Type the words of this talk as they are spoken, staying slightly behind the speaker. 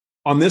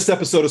On this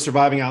episode of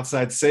Surviving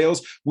Outside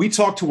Sales, we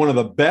talk to one of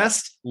the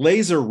best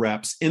laser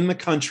reps in the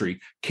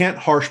country, Kent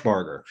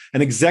Harshbarger,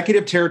 an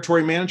executive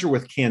territory manager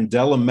with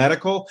Candela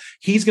Medical.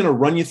 He's going to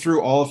run you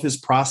through all of his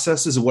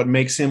processes and what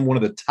makes him one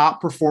of the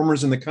top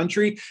performers in the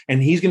country,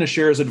 and he's going to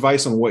share his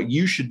advice on what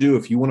you should do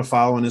if you want to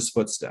follow in his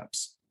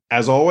footsteps.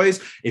 As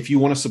always, if you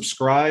want to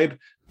subscribe,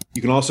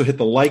 you can also hit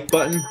the like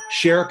button,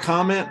 share a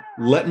comment,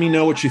 let me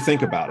know what you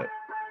think about it.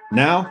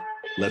 Now,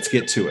 let's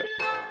get to it.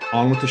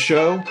 On with the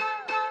show.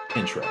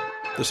 Intro.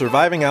 The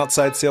Surviving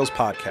Outside Sales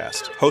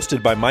Podcast,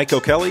 hosted by Mike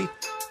O'Kelly,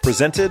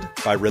 presented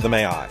by Rhythm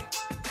AI.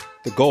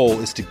 The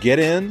goal is to get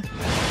in,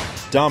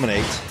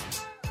 dominate,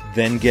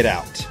 then get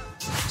out.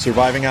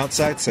 Surviving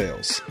Outside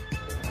Sales.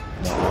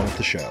 Now on with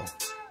the show.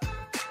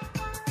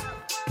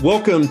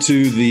 Welcome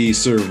to the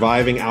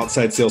Surviving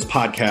Outside Sales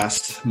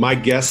Podcast. My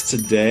guest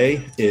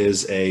today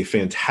is a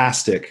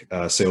fantastic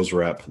sales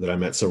rep that I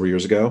met several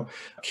years ago,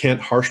 Kent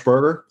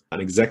Harshbarger,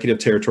 an executive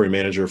territory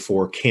manager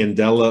for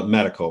Candela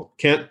Medical.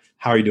 Kent,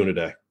 how are you doing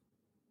today?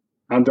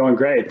 I'm doing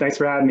great. Thanks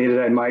for having me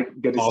today, Mike.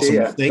 Good to see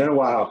you. It's been a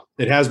while.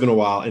 It has been a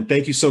while. And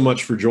thank you so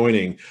much for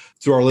joining.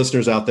 To our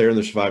listeners out there in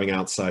the Surviving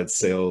Outside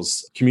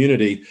Sales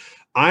community,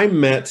 I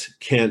met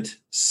Kent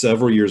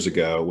several years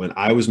ago when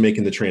I was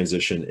making the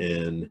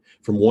transition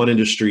from one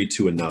industry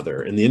to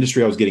another. And the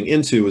industry I was getting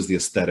into was the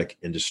aesthetic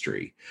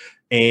industry.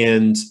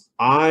 And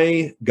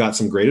I got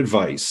some great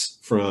advice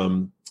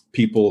from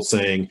people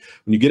saying,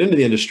 when you get into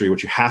the industry,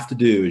 what you have to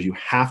do is you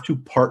have to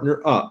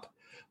partner up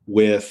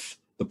with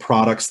the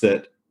products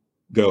that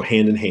go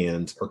hand in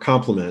hand or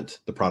complement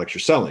the products you're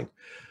selling.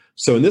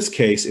 So in this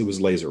case, it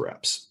was laser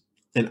reps.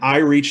 And I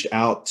reached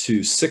out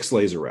to 6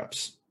 laser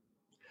reps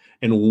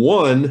and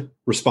one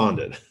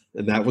responded,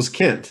 and that was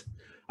Kent.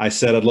 I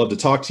said, I'd love to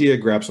talk to you,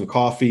 grab some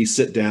coffee,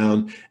 sit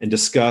down and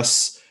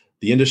discuss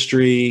the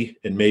industry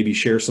and maybe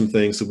share some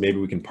things that maybe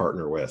we can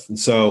partner with. And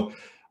so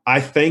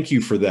I thank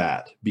you for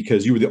that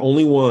because you were the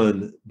only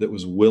one that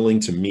was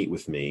willing to meet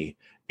with me.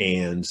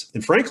 And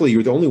frankly,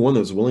 you're the only one that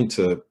was willing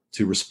to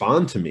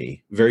respond to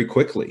me very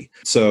quickly.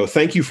 So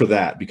thank you for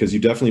that because you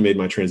definitely made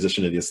my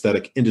transition to the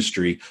aesthetic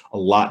industry a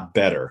lot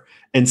better.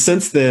 And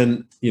since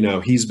then,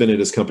 he's been at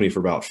his company for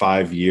about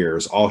 5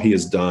 years. All he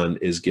has done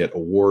is get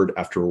award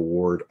after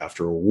award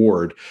after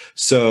award.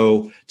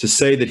 So to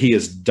say that he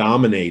is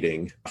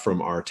dominating from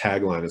our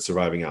tagline at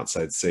Surviving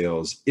Outside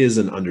Sales is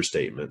an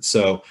understatement.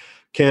 So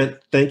Kent,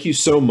 thank you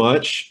so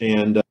much.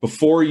 And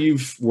before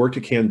you've worked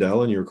at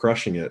Candela and you're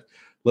crushing it,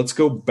 let's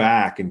go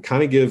back and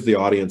kind of give the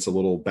audience a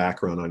little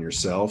background on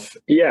yourself.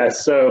 Yeah.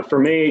 So for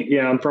me,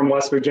 I'm from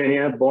West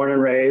Virginia, born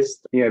and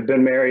raised,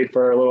 been married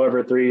for a little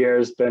over 3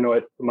 years, been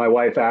with my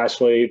wife,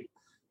 Ashley,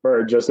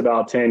 for just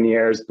about 10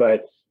 years,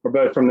 but we're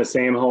both from the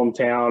same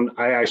hometown.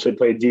 I actually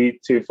played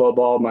D2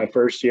 football my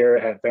first year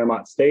at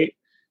Fairmont State,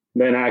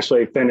 then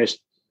actually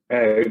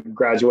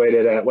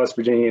graduated at West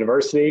Virginia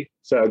University.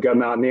 So go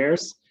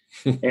Mountaineers.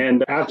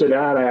 And after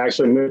that, I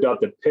actually moved up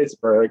to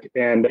Pittsburgh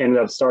and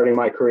ended up starting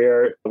my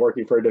career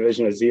working for a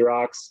division of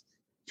Xerox,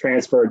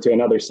 transferred to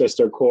another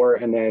sister corps,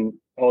 and then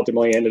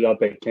ultimately ended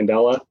up at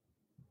Candela.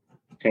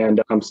 And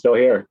I'm still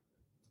here.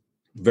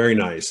 Very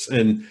nice.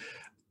 And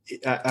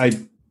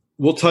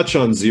we'll touch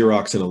on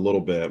Xerox in a little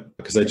bit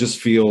because I just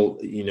feel,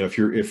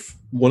 if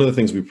one of the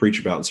things we preach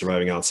about in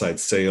Surviving Outside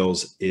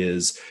Sales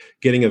is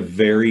getting a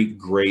very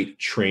great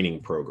training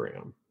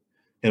program.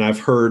 And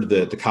I've heard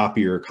that the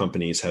copier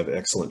companies have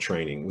excellent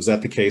training. Was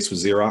that the case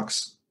with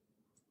Xerox?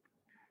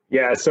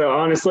 Yeah. So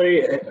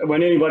honestly,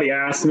 when anybody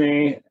asks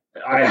me,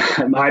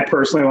 I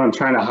personally, when I'm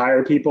trying to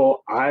hire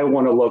people, I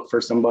want to look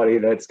for somebody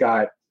that's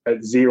got a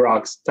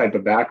Xerox type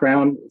of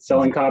background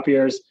selling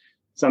copiers.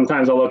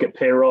 Sometimes I'll look at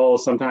payroll,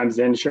 sometimes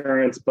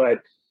insurance.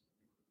 But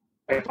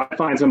if I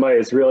find somebody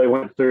that's really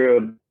went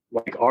through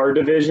like our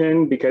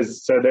division,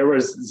 so there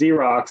was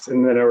Xerox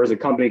and then there was a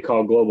company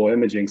called Global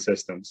Imaging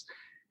Systems.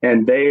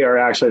 And they are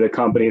actually the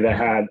company that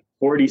had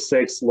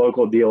 46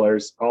 local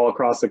dealers all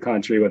across the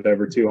country with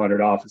over 200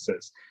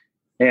 offices.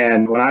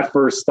 And when I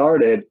first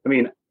started,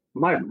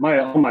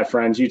 all my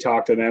friends, you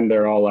talk to them,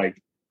 they're all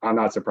like, I'm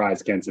not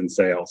surprised Kent's in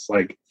sales.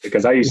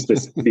 Because I used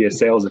to be a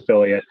sales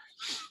affiliate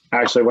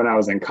actually when I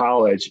was in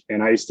college,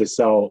 and I used to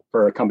sell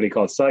for a company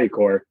called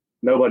Cellucor.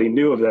 Nobody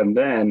knew of them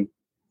then,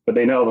 but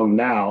they know them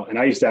now. And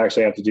I used to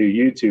actually have to do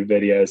YouTube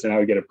videos and I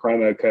would get a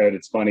promo code.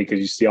 It's funny because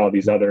you see all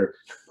these other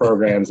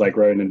programs like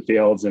Roden and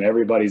Fields and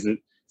everybody's a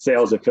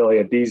sales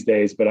affiliate these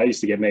days. But I used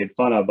to get made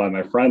fun of by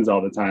my friends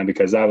all the time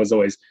because I was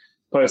always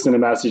posting a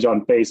message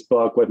on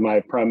Facebook with my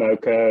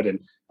promo code. And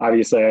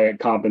obviously I got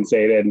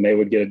compensated and they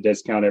would get a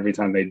discount every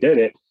time they did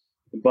it.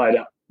 But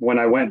when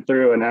I went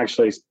through and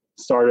actually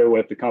started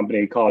with the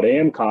company called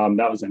AMCOM,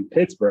 that was in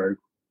Pittsburgh,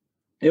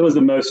 it was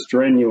the most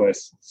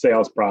strenuous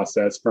sales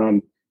process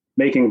from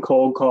making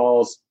cold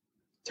calls,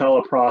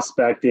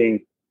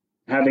 teleprospecting,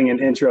 having an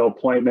intro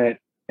appointment,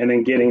 and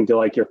then getting to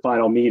like your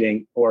final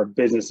meeting or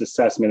business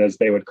assessment, as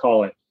they would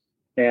call it.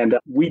 And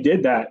we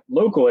did that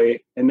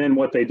locally. And then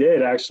what they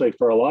did actually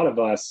for a lot of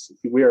us,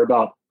 we were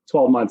about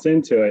 12 months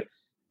into it.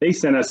 They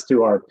sent us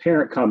to our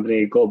parent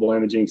company, Global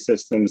Imaging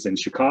Systems in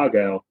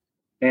Chicago.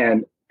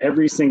 And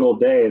every single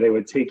day they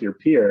would take your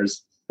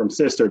peers from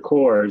sister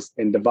cores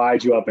and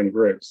divide you up in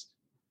groups.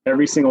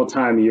 Every single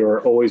time you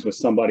were always with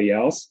somebody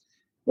else.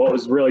 What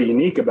was really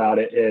unique about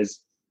it is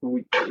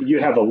you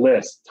have a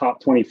list,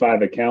 top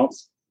 25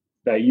 accounts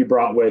that you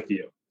brought with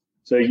you.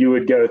 So you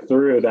would go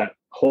through that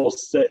whole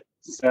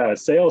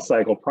sales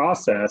cycle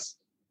process,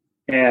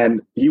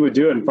 and you would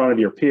do it in front of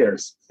your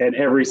peers. And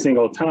every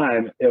single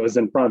time it was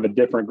in front of a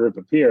different group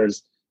of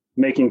peers,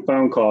 making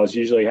phone calls.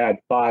 Usually had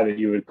 5 that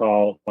you would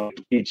call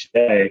each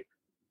day,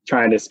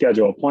 trying to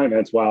schedule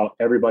appointments while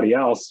everybody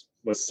else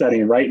was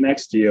sitting right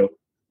next to you,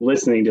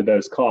 listening to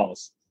those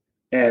calls.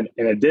 And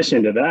in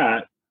addition to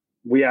that,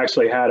 we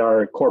actually had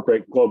our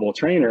corporate global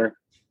trainer.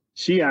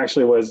 She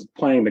actually was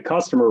playing the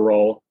customer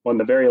role on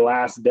the very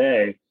last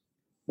day,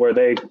 where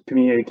they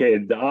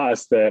communicated to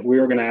us that we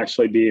were going to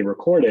actually be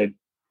recorded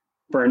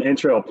for an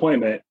intro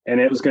appointment, and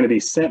it was going to be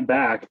sent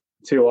back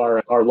to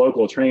our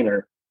local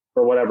trainer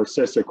for whatever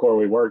sister core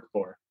we worked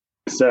for.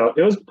 So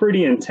it was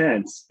pretty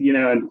intense,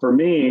 and for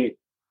me,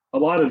 a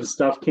lot of the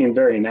stuff came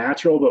very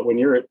natural, but when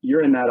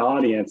you're in that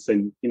audience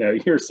and,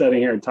 you're sitting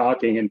here and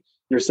talking and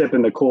you're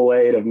sipping the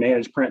Kool-Aid of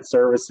managed print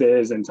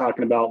services and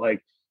talking about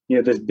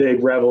this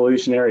big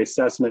revolutionary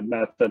assessment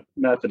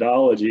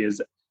methodology, as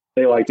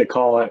they like to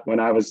call it, when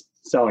I was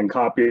selling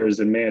copiers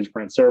and managed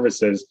print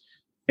services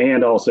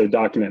and also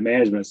document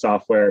management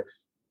software,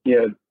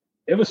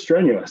 it was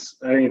strenuous.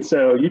 I mean,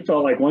 so you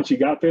felt like once you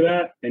got through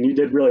that and you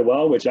did really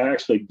well, which I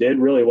actually did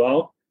really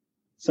well.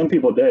 Some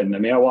people didn't. I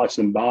mean, I watched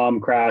them bomb,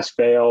 crash,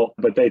 fail,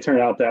 but they turned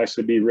out to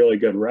actually be really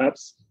good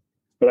reps.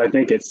 But I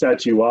think it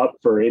sets you up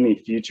for any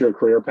future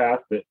career path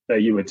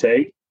that you would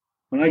take.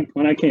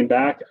 When I came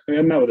back,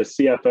 I met with a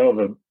CFO of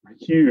a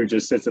huge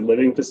assisted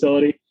living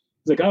facility.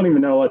 He's like, I don't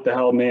even know what the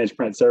hell managed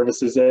print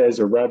services is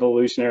or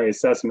revolutionary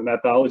assessment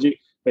methodology.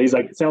 But he's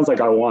like, it sounds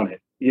like I want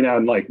it.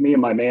 And me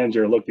and my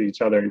manager looked at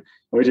each other and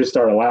we just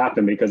started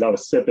laughing because I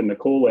was sipping the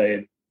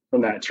Kool-Aid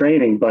from that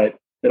training, but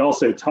it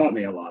also taught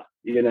me a lot,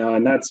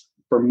 and that's,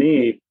 for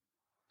me,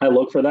 I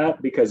look for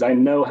that because I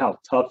know how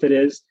tough it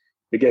is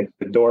to get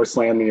the door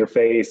slammed in your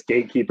face.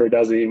 Gatekeeper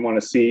doesn't even want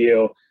to see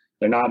you.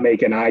 They're not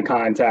making eye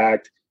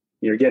contact.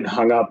 You're getting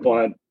hung up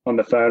on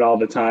the phone all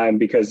the time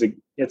because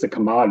it's a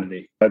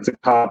commodity. It's a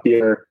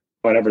copier.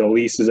 Whenever the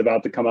lease is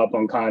about to come up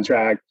on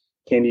contract,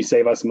 can you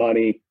save us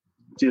money?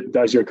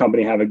 Does your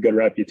company have a good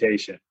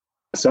reputation?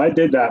 So I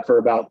did that for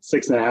about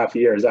 6.5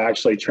 years. I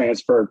actually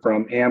transferred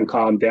from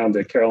AmCom down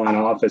to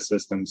Carolina Office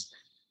Systems,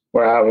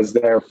 where I was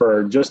there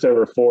for just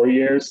over 4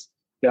 years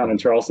down in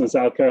Charleston,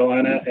 South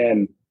Carolina.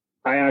 And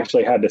I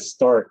actually had to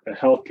start a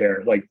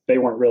healthcare. They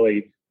weren't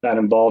really that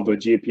involved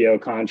with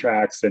GPO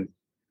contracts. And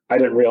I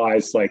didn't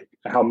realize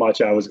how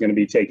much I was going to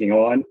be taking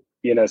on,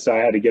 so I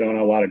had to get on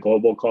a lot of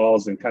global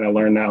calls and kind of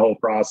learn that whole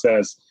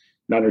process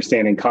and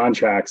understanding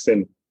contracts.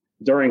 And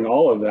during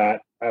all of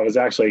that, I was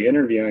actually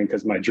interviewing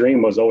because my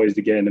dream was always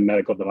to get into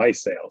medical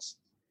device sales.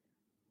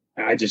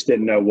 I just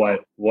didn't know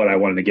what I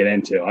wanted to get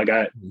into.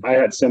 I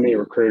had so many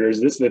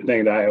recruiters. This is the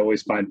thing that I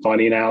always find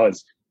funny now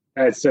is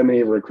I had so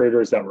many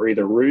recruiters that were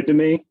either rude to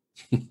me,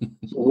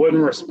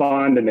 wouldn't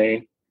respond to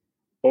me,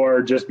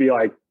 or just be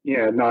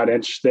not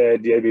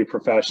interested, they'd be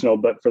professional.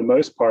 But for the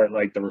most part,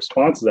 the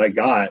responses I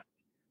got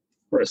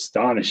were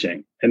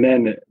astonishing. And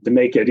then to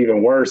make it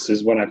even worse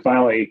is when I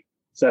finally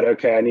said,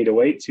 okay, I need to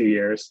wait 2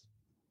 years.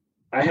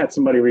 I had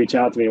somebody reach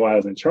out to me while I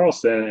was in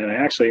Charleston, and I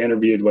actually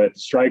interviewed with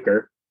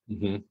Stryker.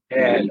 Mm-hmm.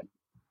 And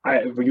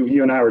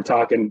you and I were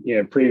talking,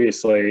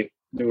 previously,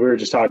 we were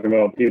just talking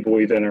about people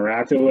we've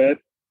interacted with.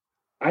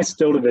 I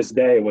still to this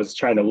day was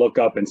trying to look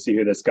up and see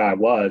who this guy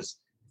was,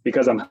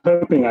 because I'm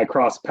hoping I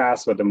cross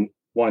paths with him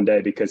one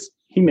day, because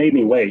he made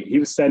me wait. He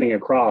was sitting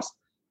across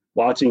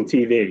watching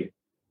TV.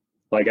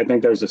 I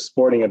think there's a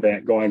sporting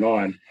event going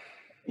on.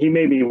 He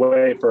made me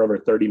wait for over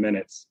 30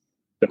 minutes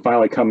to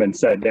finally come and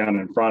sit down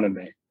in front of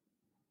me.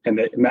 And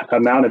the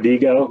amount of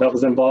ego that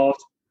was involved,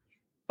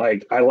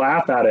 I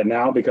laugh at it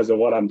now because of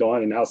what I'm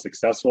doing and how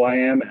successful I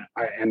am.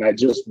 And I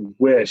just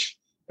wish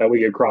that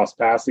we could cross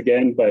paths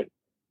again. But,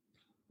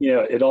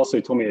 it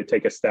also told me to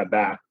take a step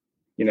back,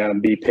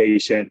 and be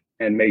patient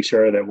and make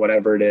sure that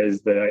whatever it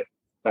is that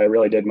I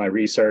really did my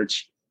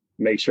research,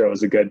 make sure it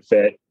was a good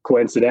fit.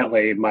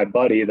 Coincidentally, my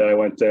buddy that I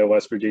went to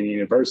West Virginia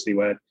University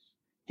with,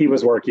 he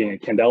was working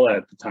at Candela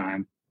at the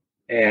time.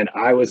 And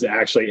I was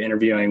actually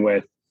interviewing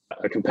with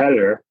a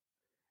competitor.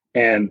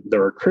 And the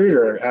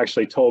recruiter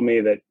actually told me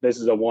that this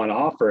is a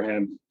one-off for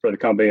him for the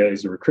company that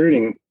he's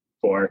recruiting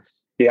for.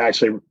 He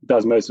actually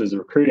does most of his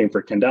recruiting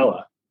for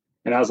Candela.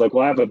 And I was like,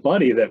 well, I have a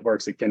buddy that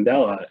works at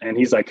Candela. And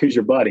he's like, who's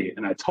your buddy?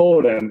 And I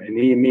told him, and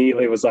he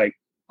immediately was like,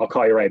 I'll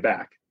call you right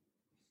back.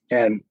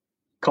 And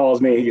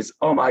calls me, he's,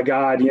 oh my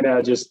God,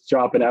 just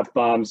dropping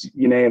F-bombs,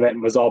 you name it,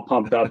 and was all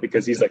pumped up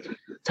because he's like,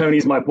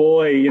 Tony's my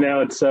boy,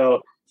 and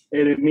so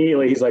it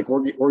immediately, he's like,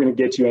 we're going to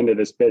get you into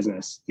this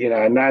business,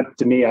 and that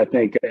to me, I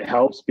think it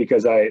helps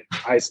because I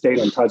stayed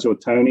in touch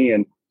with Tony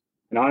and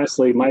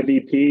honestly, my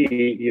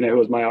VP, who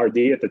was my RD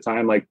at the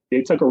time,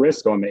 they took a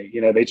risk on me.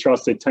 They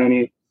trusted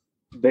Tony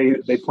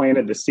they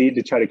planted the seed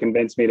to try to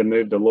convince me to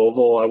move to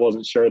Louisville. I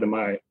wasn't sure that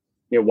my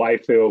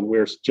wife, who we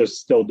were just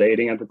still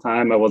dating at the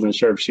time, I wasn't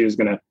sure if she was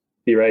going to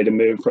be ready to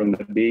move from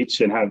the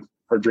beach and have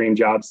her dream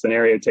job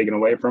scenario taken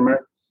away from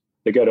her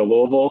to go to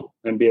Louisville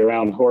and be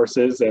around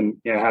horses and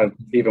have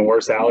even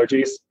worse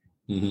allergies.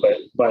 Mm-hmm.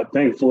 But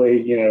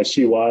thankfully,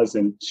 she was,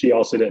 and she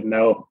also didn't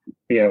know,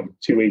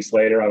 2 weeks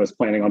later I was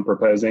planning on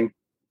proposing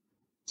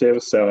too.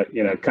 So,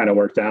 it kind of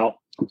worked out.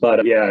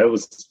 But it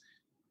was,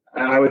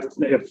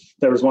 if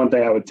there was one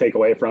thing I would take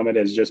away from it,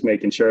 is just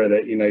making sure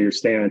that, you're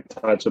staying in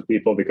touch with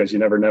people, because you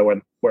never know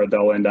where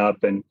they'll end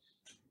up. And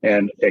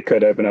it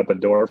could open up a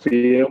door for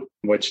you,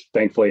 which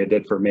thankfully it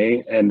did for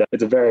me. And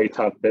it's a very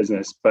tough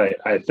business, but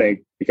I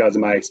think because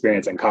of my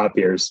experience in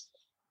copiers,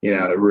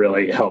 it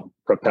really helped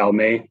propel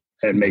me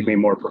and make me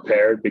more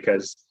prepared,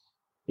 because,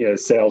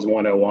 sales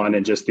 101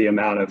 and just the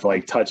amount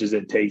of touches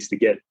it takes to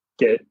get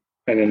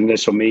an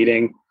initial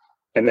meeting.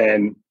 And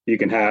then you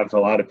can have a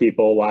lot of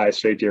people lie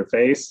straight to your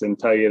face and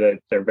tell you that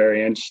they're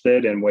very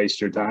interested and waste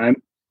your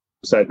time.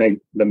 So I think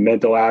the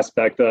mental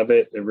aspect of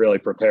it really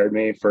prepared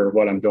me for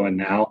what I'm doing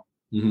now.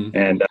 Mm-hmm.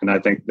 And I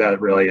think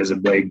that really is a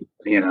big,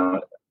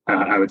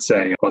 I would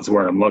say, what's the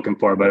word I'm looking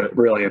for, but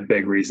really a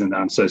big reason that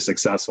I'm so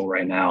successful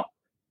right now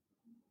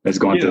is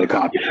going through the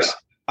copiers.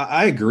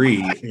 I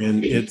agree.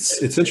 And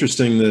it's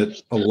interesting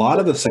that a lot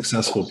of the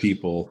successful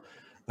people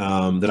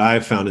that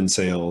I've found in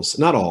sales,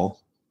 not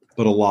all,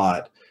 but a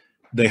lot,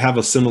 they have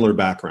a similar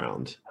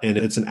background, and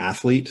it's an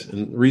athlete.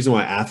 And the reason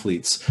why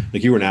athletes,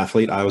 like you were an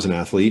athlete, I was an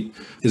athlete,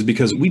 is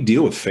because we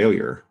deal with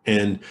failure.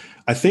 And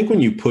I think when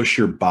you push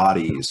your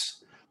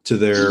bodies to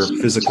their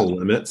physical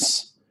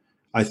limits,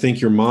 I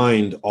think your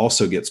mind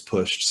also gets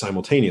pushed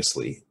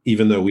simultaneously,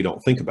 even though we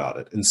don't think about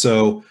it. And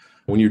so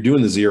when you're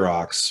doing the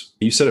Xerox,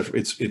 you said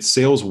it's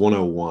sales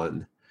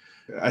 101.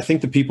 I think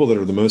the people that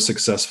are the most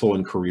successful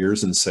in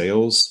careers in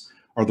sales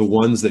are the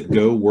ones that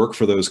go work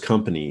for those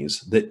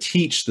companies that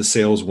teach the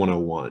sales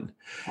 101.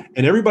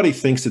 And everybody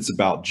thinks it's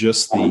about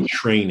just the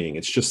training.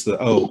 It's just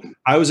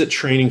I was at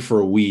training for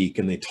a week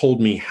and they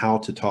told me how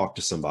to talk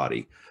to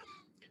somebody.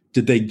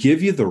 Did they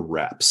give you the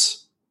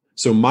reps?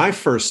 So my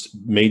first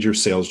major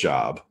sales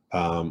job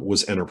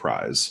was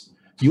enterprise.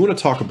 You want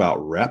to talk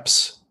about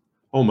reps?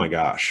 Oh my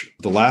gosh.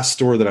 The last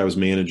store that I was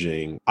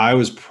managing, I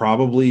was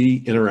probably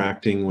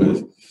interacting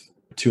with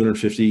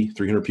 250,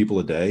 300 people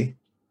a day.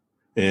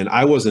 And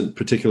I wasn't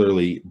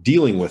particularly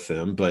dealing with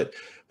them, but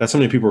that's how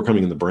many people were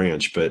coming in the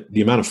branch. But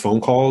the amount of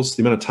phone calls,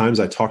 the amount of times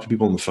I talked to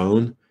people on the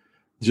phone,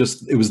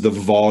 it was the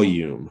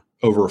volume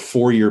over a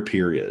 4-year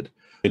period.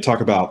 They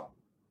talk about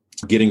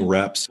getting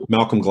reps.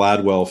 Malcolm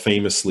Gladwell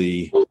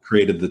famously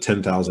created the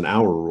 10,000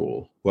 hour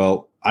rule.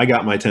 Well, I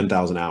got my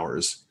 10,000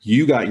 hours.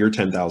 You got your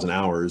 10,000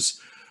 hours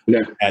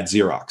at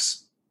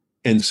Xerox.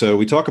 And so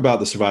we talk about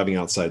the surviving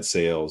outside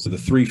sales, the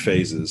 3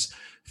 phases.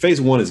 Phase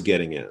 1 is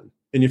getting in.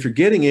 And if you're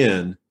getting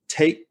in,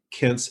 take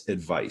Kent's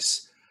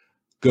advice.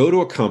 Go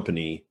to a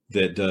company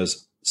that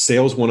does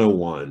sales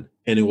 101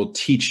 and it will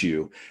teach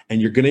you,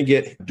 and you're going to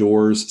get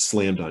doors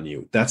slammed on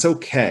you. That's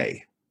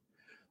okay.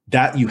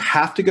 That you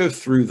have to go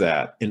through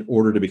that in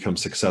order to become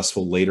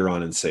successful later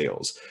on in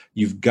sales.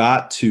 You've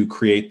got to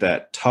create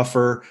that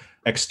tougher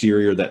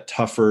exterior, that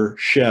tougher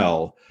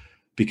shell,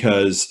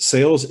 because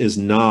sales is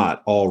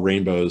not all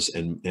rainbows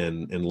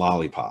and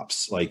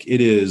lollipops. Like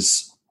it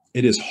is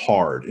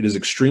hard. It is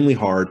extremely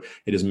hard.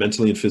 It is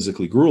mentally and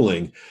physically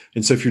grueling.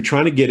 And so if you're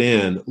trying to get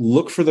in,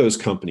 look for those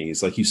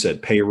companies, like you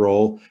said,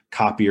 payroll,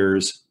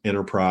 copiers,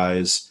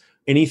 enterprise,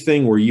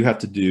 anything where you have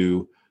to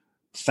do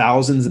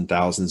thousands and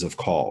thousands of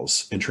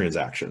calls and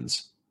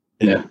transactions.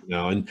 And,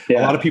 a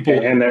lot of people,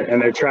 and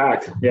they're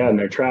tracked. Yeah. And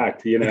they're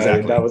tracked,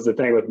 exactly. That was the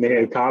thing with me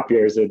and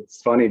copiers.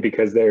 It's funny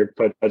because they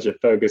put such a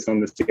focus on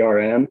the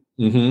CRM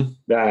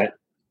that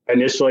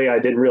initially I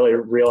didn't really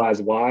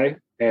realize why.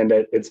 And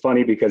it's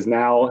funny because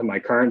now in my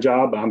current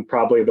job, I'm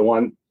probably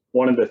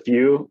one of the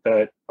few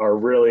that are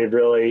really,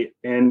 really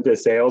into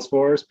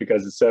Salesforce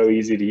because it's so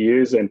easy to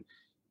use. And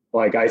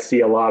I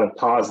see a lot of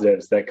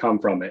positives that come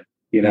from it.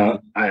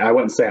 I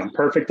wouldn't say I'm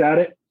perfect at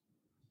it,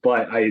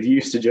 but I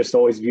used to just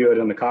always view it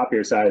on the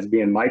copier side as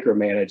being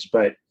micromanaged,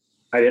 but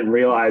I didn't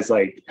realize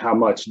how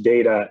much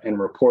data and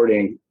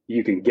reporting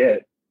you can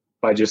get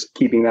by just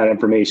keeping that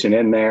information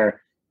in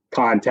there,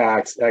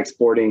 contacts,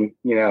 exporting,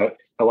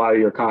 a lot of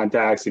your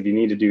contacts. If you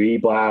need to do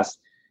e-blast,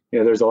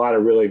 there's a lot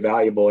of really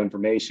valuable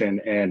information,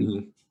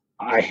 and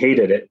I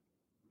hated it.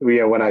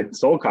 When I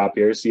sold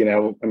copiers,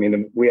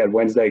 we had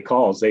Wednesday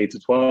calls, 8 to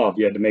 12,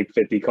 you had to make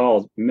 50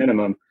 calls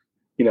minimum,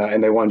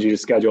 and they wanted you to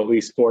schedule at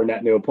least 4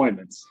 net new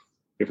appointments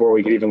before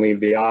we could even leave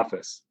the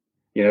office.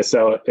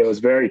 So it was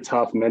very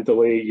tough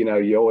mentally.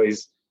 You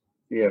always,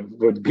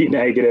 would be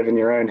negative in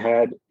your own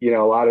head, a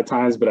lot of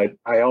times. But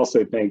I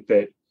also think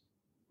that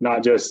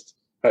not just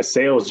a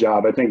sales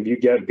job, I think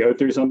if you go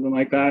through something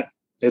like that,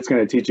 it's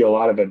going to teach you a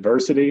lot of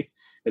adversity.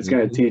 It's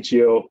going to teach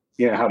you,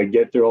 how to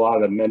get through a lot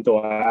of the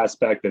mental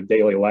aspect of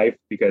daily life,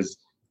 because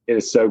it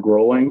is so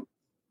grueling.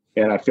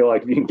 And I feel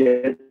like if you can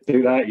get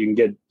through that, you can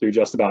get through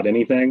just about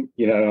anything,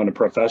 on a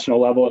professional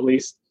level, at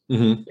least.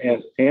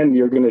 and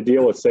you're going to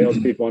deal with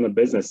salespeople on the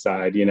business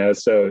side,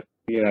 so,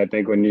 I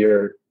think when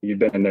you've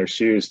been in their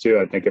shoes too,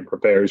 I think it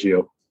prepares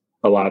you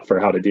a lot for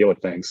how to deal with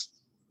things.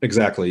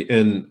 Exactly.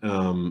 And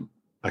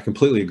I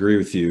completely agree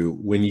with you.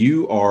 When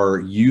you are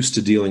used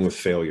to dealing with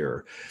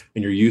failure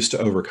and you're used to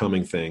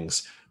overcoming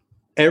things,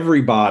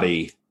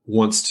 everybody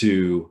wants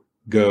to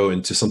go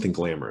into something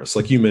glamorous.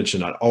 Like you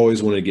mentioned, I'd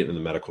always wanted to get in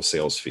the medical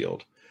sales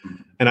field.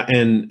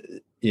 And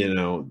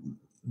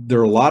there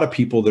are a lot of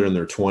people that are in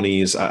their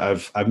 20s.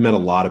 I've met a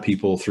lot of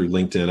people through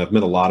LinkedIn. I've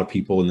met a lot of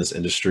people in this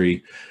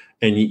industry,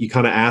 and you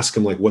kind of ask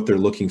them like what they're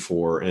looking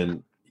for.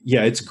 And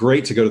yeah, it's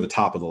great to go to the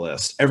top of the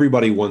list.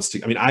 Everybody wants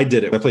to. I mean, I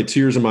did it. I played 2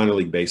 years of minor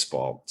league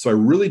baseball. So I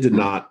really did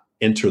not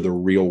enter the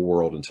real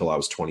world until I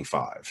was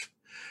 25.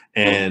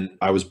 And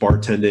I was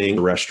bartending at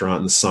a restaurant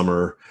in the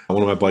summer.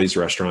 One of my buddies'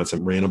 restaurants,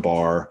 and ran a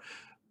bar.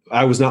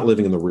 I was not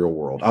living in the real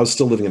world. I was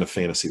still living in a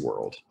fantasy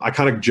world. I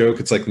kind of joke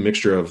it's like the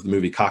mixture of the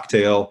movie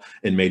Cocktail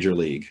and Major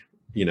League,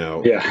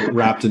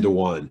 wrapped into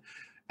one.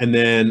 And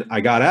then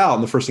I got out,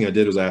 and the first thing I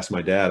did was I asked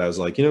my dad, I was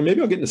like,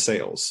 maybe I'll get into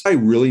sales. I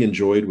really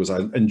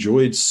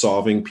enjoyed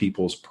solving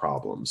people's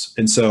problems.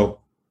 And so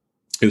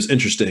it was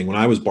interesting. When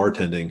I was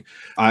bartending,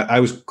 I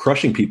was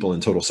crushing people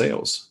in total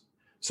sales.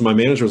 So my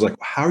manager was like,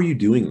 how are you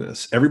doing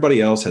this?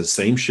 Everybody else has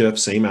same shift,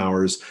 same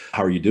hours.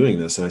 How are you doing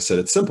this? And I said,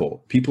 it's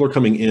simple. People are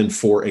coming in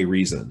for a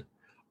reason.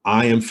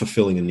 I am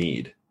fulfilling a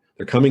need.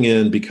 They're coming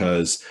in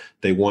because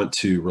they want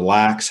to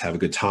relax, have a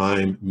good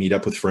time, meet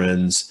up with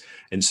friends.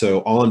 And so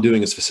all I'm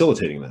doing is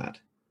facilitating that.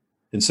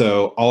 And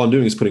so all I'm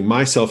doing is putting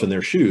myself in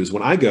their shoes.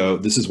 When I go,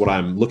 this is what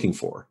I'm looking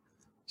for.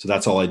 So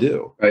that's all I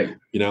do. Right.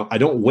 I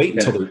don't wait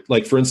until they're,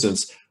 like, for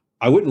instance,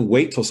 I wouldn't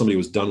wait till somebody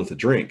was done with a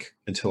drink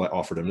until I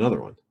offered them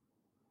another one.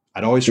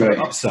 I'd always try to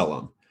upsell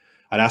them.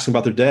 I'd ask them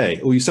about their day.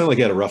 Oh, you sound like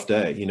you had a rough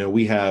day.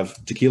 We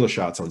have tequila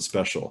shots on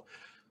special.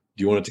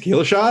 Do you want a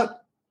tequila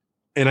shot?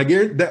 And I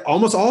guarantee that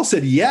almost all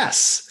said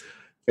yes,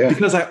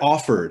 because I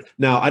offered.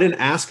 Now, I didn't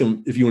ask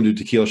them if you want to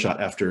do a tequila shot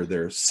after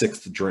their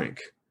 6th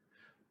drink.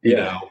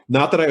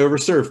 Not that I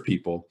overserve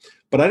people,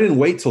 but I didn't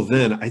wait till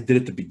then. I did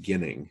it at the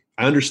beginning.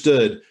 I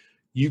understood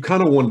you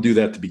kind of want to do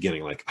that at the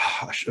beginning, like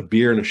a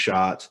beer and a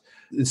shot.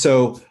 And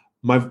so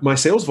my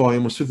sales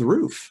volume was through the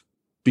roof,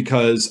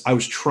 because I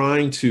was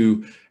trying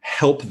to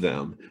help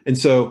them. And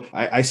so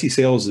I see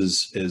sales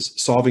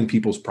as solving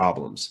people's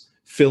problems,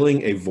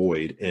 filling a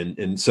void.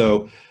 And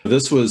so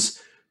this was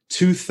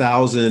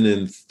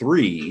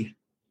 2003.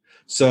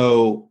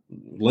 So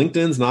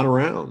LinkedIn's not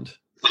around.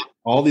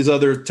 All these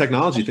other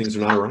technology things are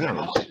not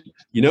around.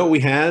 We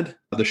had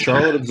the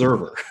Charlotte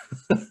Observer,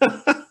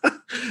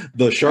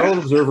 the Charlotte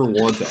Observer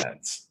want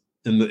ads.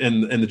 And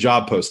the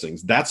job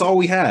postings. That's all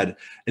we had.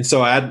 And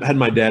so I had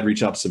my dad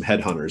reach out to some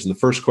headhunters. And the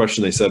first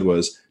question they said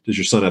was, does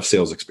your son have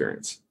sales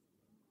experience?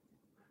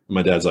 And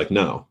my dad's like,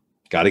 no,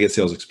 got to get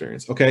sales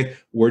experience. Okay,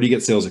 where do you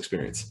get sales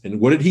experience? And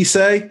what did he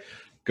say?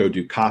 Go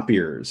do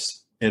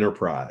copiers,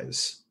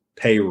 enterprise,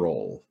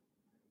 payroll,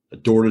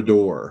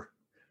 door-to-door.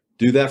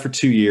 Do that for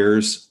 2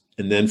 years,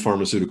 and then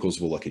pharmaceuticals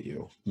will look at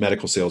you.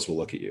 Medical sales will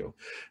look at you.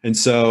 And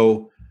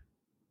so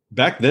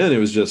back then, it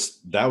was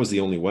that was the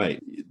only way.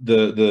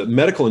 The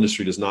medical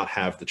industry does not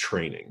have the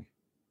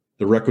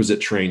requisite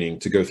training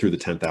to go through the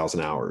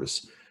 10,000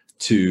 hours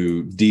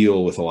to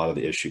deal with a lot of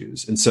the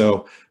issues. And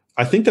so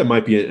I think that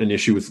might be an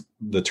issue with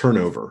the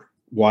turnover,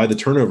 why the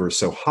turnover is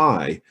so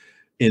high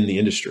in the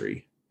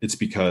industry. It's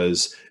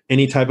because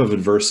any type of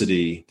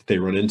adversity that they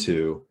run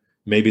into,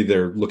 maybe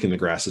they're looking, the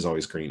grass is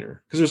always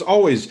greener, because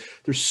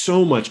there's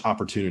so much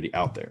opportunity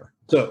out there.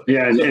 So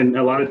and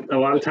a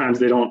lot of times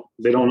they don't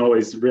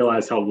always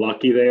realize how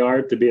lucky they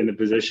are to be in the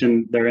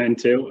position they're in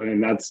too.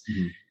 And that's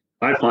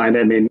I find.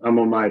 I'm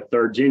on my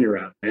 3rd junior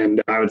rep,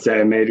 and I would say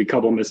I made a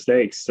couple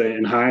mistakes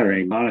in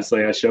hiring.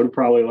 Honestly, I should have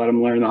probably let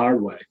them learn the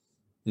hard way,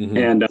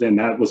 and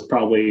that was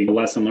probably a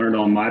lesson learned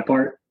on my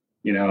part.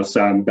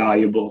 So I'm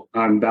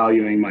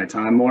valuing my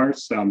time more.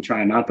 So I'm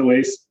trying not to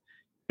waste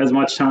as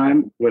much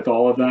time with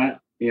all of that.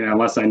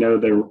 Unless I know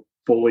they're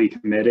fully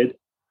committed.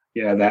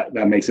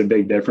 That makes a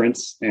big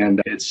difference.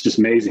 And it's just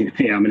amazing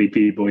to me how many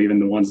people, even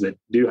the ones that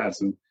do have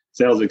some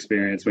sales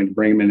experience, when you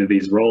bring them into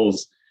these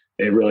roles,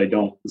 they really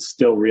don't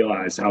still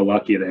realize how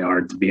lucky they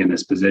are to be in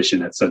this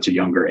position at such a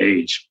younger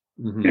age.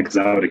 Because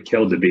I would have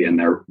killed to be in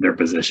their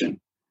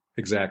position.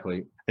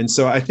 Exactly. And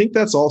so I think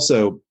that's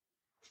also,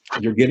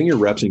 you're getting your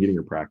reps and getting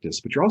your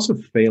practice, but you're also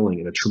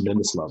failing at a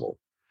tremendous level.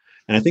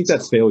 And I think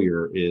that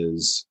failure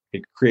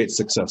it creates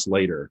success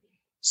later.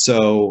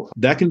 So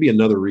that can be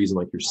another reason,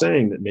 like you're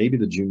saying, that maybe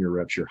the junior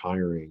reps you're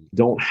hiring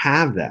don't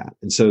have that.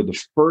 And so the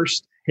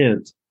first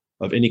hint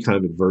of any kind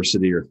of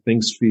adversity, or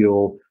things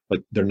feel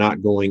like they're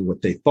not going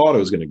what they thought it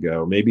was going to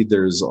go, maybe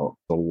there's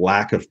a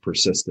lack of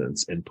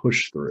persistence and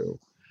push through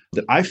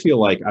that I feel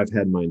like I've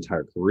had my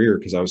entire career,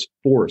 because it was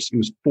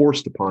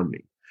forced upon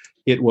me.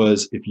 It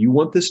was, if you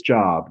want this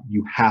job,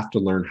 you have to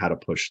learn how to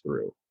push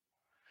through.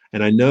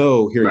 And I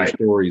know, hearing your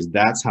stories,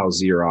 that's how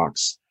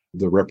Xerox,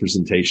 the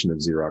representation of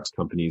Xerox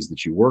companies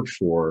that you worked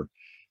for,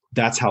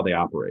 that's how they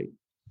operate.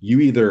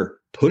 You either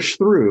push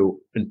through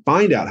and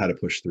find out how to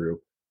push through,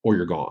 or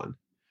you're gone.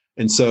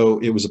 And so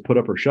it was a put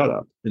up or shut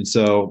up. And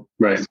so,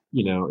 Right.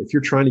 if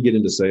you're trying to get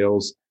into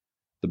sales,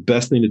 the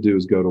best thing to do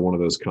is go to one of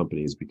those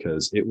companies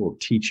because it will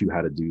teach you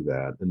how to do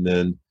that. And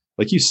then,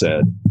 like you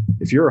said,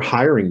 if you're a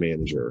hiring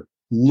manager,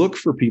 look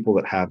for people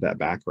that have that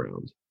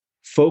background.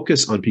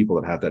 Focus on people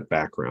that have that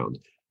background.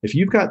 If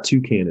you've got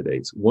two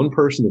candidates, one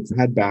person that's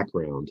had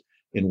background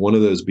in one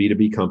of those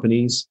B2B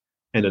companies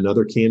and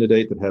another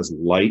candidate that has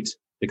light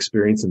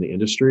experience in the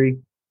industry,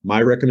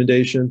 my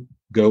recommendation,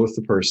 go with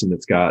the person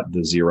that's got the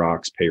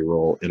Xerox,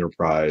 payroll,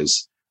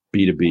 enterprise,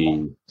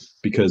 B2B,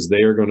 because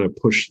they are going to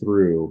push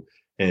through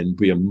and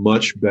be a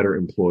much better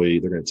employee.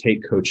 They're going to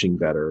take coaching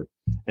better,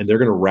 and they're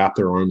going to wrap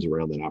their arms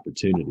around that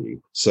opportunity.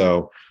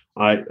 So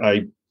I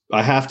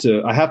have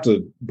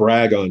to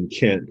brag on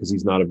Kent because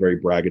he's not a very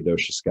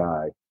braggadocious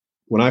guy.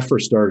 When I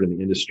first started in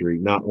the industry,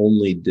 not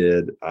only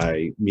did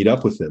I meet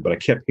up with him, but I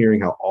kept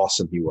hearing how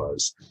awesome he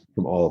was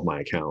from all of my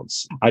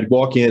accounts. I'd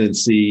walk in and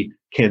see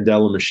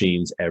Candela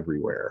machines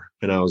everywhere.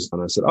 And I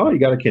said, "Oh, you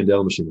got a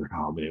Candela machine?" They're like,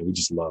 "Oh man, we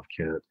just love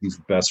Kent. He's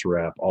the best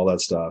rep," all that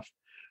stuff.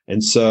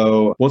 And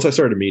so once I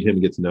started to meet him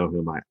and get to know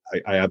him, I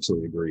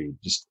absolutely agree.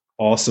 Just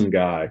awesome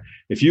guy.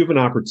 If you have an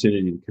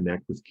opportunity to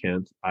connect with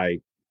Kent, I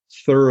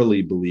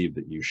thoroughly believe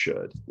that you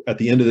should. At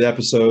the end of the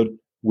episode,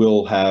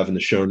 we'll have in the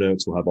show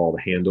notes, we'll have all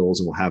the handles,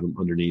 and we'll have them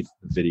underneath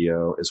the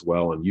video as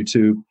well on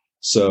YouTube.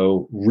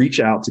 So reach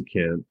out to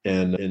Kent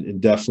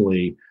and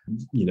definitely,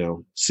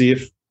 see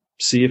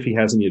if he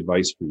has any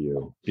advice for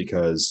you,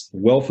 because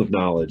wealth of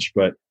knowledge.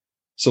 But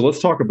so let's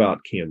talk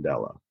about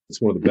Candela.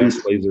 It's one of the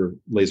best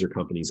laser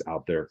companies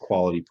out there,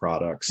 quality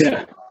products.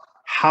 Yeah.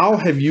 How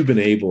have you been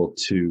able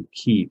to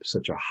keep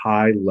such a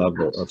high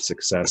level of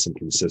success and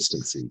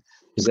consistency?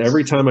 Because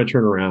every time I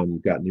turn around,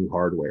 you've got new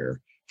hardware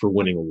for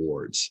winning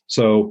awards.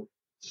 So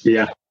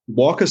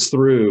walk us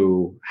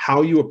through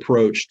how you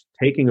approached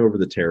taking over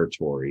the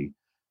territory,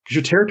 because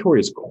your territory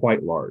is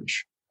quite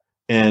large,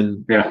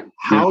 and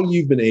how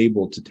you've been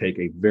able to take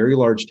a very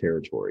large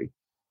territory,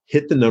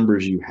 hit the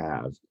numbers you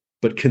have,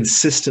 but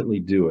consistently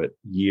do it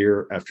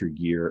year after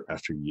year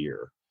after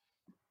year.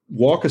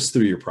 Walk us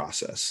through your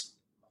process.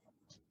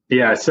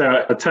 Yeah,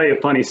 so I'll tell you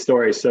a funny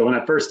story. So when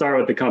I first started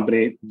with the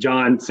company,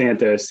 John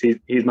Santos,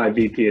 he's my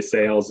VP of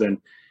sales, and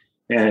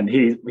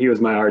he was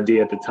my RD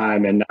at the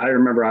time. And I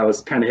remember I was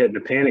kind of hitting the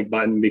panic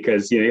button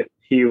because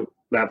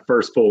that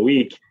first full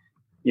week,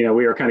 we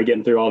were kind of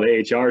getting through all the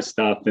HR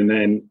stuff, and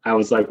then I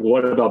was like,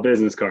 what about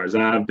business cards? I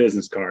don't have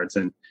business cards.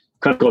 And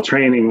clinical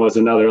training was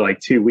another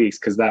like 2 weeks,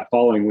 because that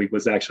following week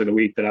was actually the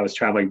week that I was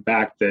traveling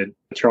back to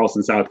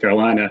Charleston, South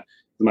Carolina.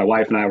 My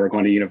wife and I were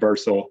going to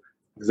Universal,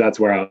 because that's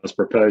where I was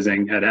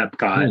proposing at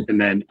Epcot. And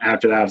then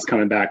after that, I was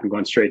coming back and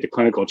going straight to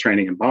clinical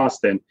training in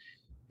Boston.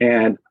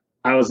 And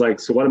I was like,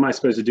 so what am I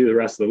supposed to do the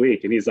rest of the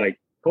week? And he's like,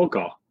 cold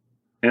call.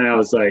 And I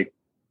was like,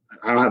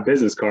 I don't have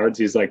business cards.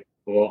 He's like,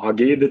 well, I'll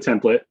give you the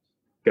template,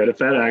 go to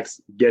FedEx,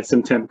 get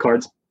some temp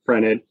cards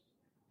printed.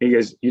 He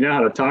goes, you know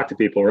how to talk to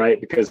people, right?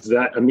 Because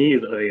that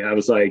immediately I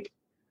was like,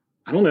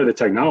 I don't know the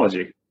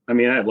technology. I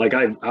mean, I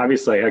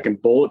can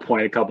bullet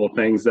point a couple of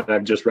things that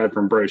I've just read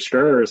from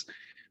brochures,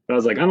 but I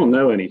was like, I don't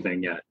know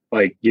anything yet.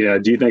 Like, do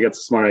you think it's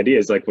a smart idea?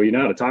 It's like, well, you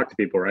know how to talk to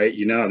people, right?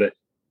 You know how to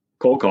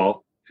cold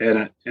call.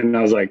 And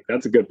I was like,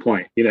 that's a good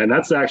point. And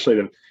that's actually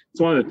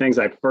it's one of the things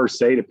I first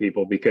say to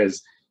people,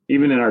 because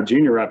even in our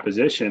junior rep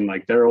position,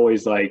 like they're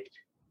always like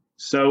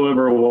so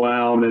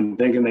overwhelmed and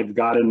thinking they've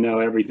got to know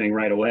everything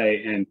right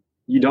away. And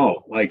you don't.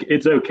 Like,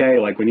 it's okay.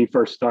 Like when you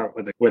first start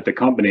with the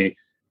company,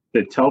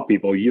 to tell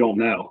people you don't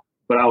know,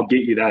 but I'll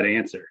get you that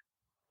answer.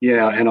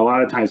 And a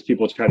lot of times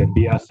people try to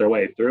BS their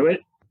way through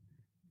it.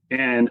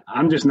 And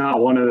I'm just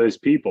not one of those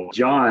people.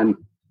 John,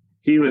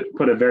 he would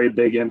put a very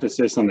big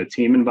emphasis on the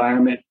team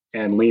environment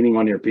and leaning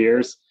on your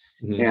peers,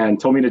 and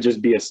told me to just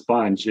be a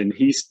sponge. And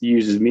he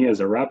uses me as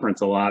a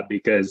reference a lot,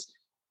 because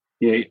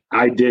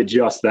I did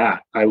just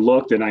that. I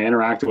looked and I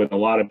interacted with a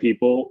lot of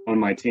people on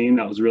my team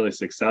that was really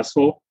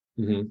successful,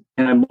 and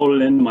I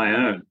molded it into my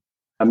own.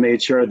 I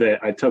made sure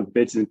that I took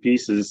bits and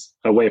pieces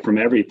away from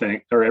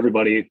everything or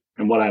everybody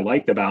and what I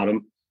liked about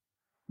them,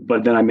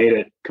 but then I made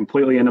it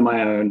completely into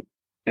my own.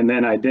 And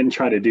then I didn't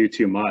try to do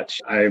too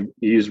much. I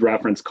used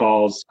reference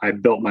calls. I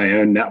built my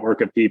own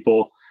network of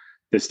people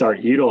to start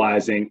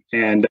utilizing,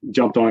 and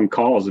jumped on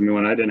calls. I mean,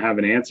 when I didn't have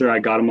an answer, I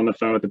got them on the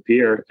phone with a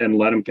peer and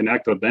let them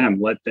connect with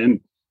them, let them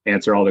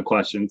answer all the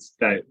questions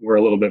that were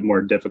a little bit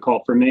more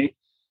difficult for me.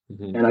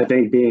 And I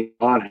think being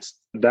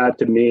honest, that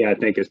to me, I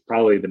think is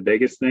probably the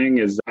biggest thing.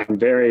 Is I'm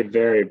very,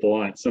 very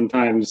blunt.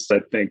 Sometimes I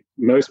think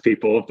most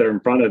people, if they're in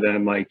front of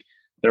them, like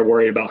they're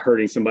worried about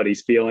hurting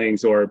somebody's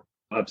feelings or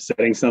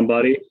upsetting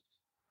somebody.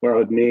 Where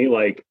with me,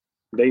 like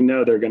they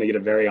know they're going to get a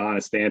very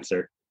honest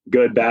answer,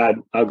 good, bad,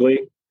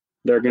 ugly.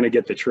 They're going to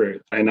get the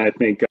truth. And I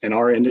think in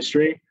our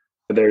industry,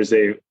 there's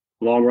a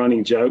long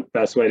running joke.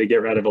 Best way to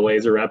get rid of a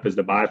laser rep is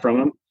to buy from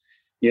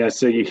them.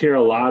 So you hear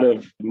a lot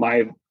of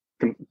my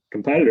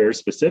competitors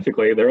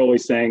specifically, they're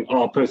always saying,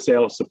 oh,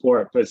 post-sale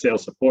support,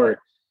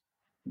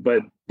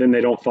 but then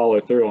they don't follow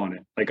through on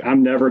it. Like,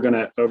 I'm never going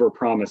to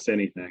overpromise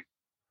anything.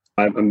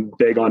 I'm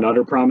big on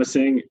under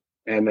promising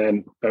and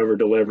then over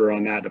deliver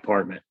on that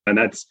department. And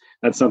that's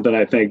something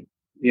I think,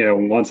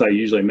 once I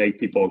usually make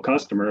people a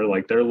customer,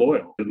 like they're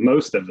loyal,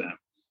 most of them.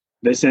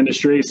 This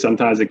industry,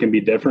 sometimes it can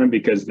be different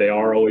because they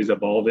are always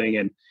evolving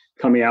and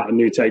coming out with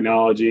new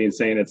technology and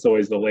saying it's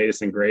always the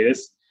latest and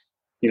greatest.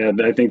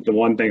 I think the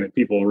one thing that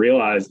people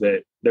realize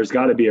that there's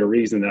got to be a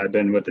reason that I've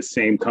been with the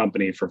same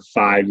company for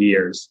 5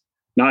 years,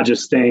 not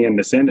just staying in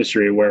this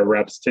industry where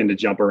reps tend to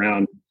jump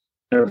around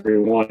every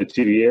 1 to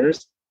 2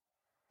 years,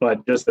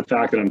 but just the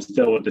fact that I'm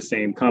still with the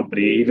same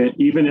company,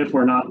 even if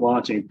we're not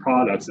launching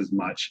products as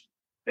much,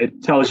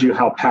 it tells you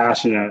how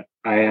passionate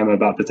I am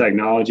about the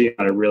technology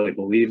and I really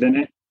believe in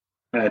it.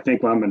 And I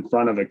think when I'm in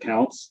front of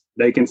accounts,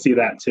 they can see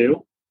that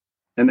too.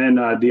 And then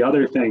the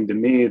other thing to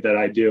me that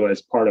I do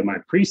as part of my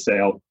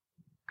pre-sale,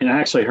 and I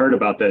actually heard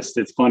about this.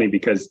 It's funny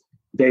because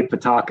Dave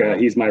Pataka,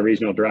 he's my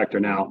regional director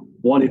now,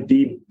 one of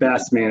the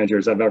best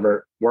managers I've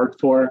ever worked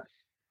for.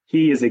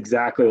 He is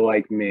exactly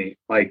like me,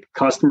 like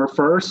customer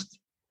first,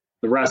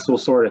 the rest will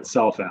sort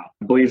itself out.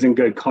 Believes in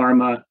good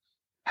karma,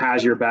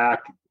 has your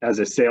back as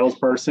a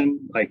salesperson.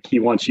 Like he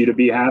wants you to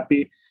be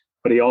happy,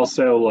 but he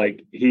also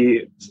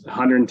he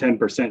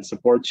 110%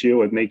 supports you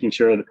with making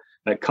sure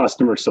that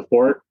customer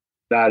support,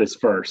 that is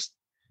first.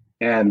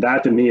 And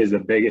that to me is the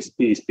biggest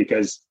piece,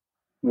 because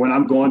when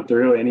I'm going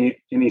through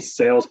any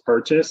sales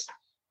purchase,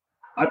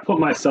 I put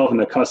myself in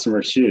the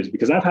customer's shoes,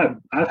 because I've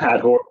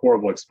had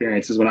horrible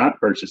experiences when I've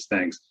purchased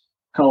things.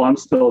 Hell, I'm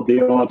still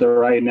dealing with it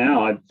right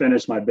now. I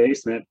finished my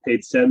basement,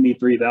 paid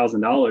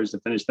 $73,000 to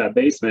finish that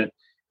basement,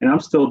 and I'm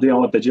still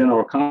dealing with the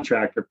general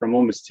contractor from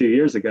almost 2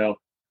 years ago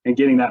and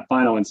getting that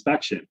final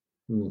inspection.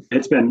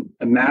 It's been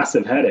a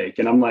massive headache.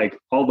 And I'm like,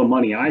 all the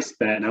money I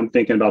spent, and I'm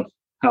thinking about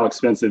how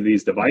expensive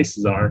these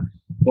devices are.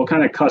 What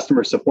kind of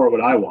customer support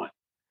would I want?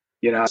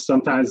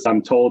 Sometimes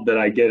I'm told that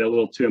I get a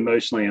little too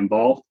emotionally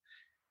involved.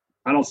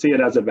 I don't see it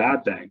as a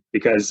bad thing,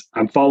 because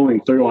I'm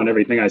following through on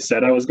everything I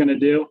said I was going to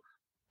do.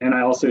 And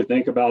I also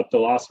think about the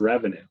lost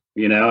revenue,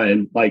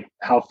 and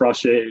how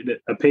frustrated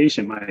a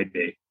patient might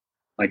be.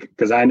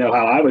 Because I know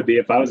how I would be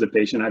if I was a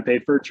patient, I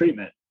paid for a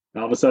treatment.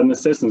 And all of a sudden the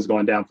system's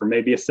going down for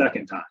maybe a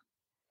second time,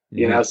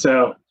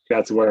 so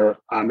that's where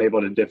I'm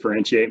able to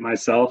differentiate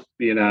myself,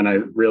 and I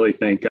really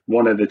think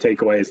one of the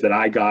takeaways that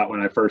I got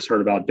when I first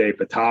heard about Dave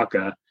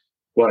Pataka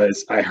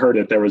was I heard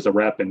that there was a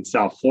rep in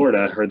South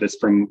Florida. I heard this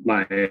from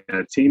my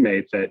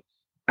teammate that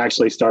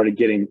actually started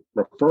getting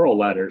referral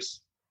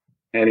letters,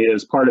 and it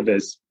was part of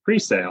his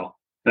pre-sale.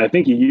 And I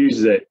think he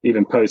uses it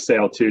even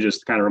post-sale too, just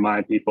to kind of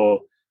remind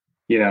people,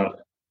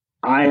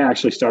 I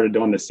actually started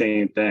doing the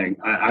same thing.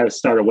 I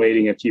started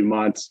waiting a few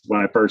months when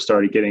I first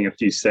started getting a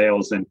few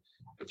sales and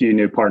a few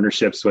new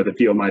partnerships with a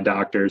few of my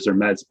doctors or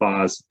med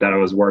spas that I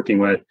was working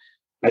with.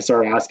 I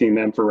started asking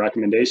them for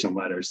recommendation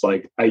letters.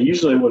 I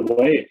usually would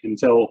wait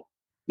until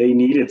they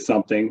needed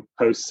something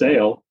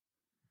post-sale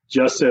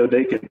just so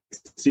they could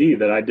see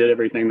that I did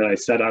everything that I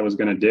said I was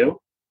going to do.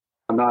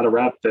 I'm not a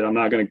rep that I'm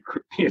not going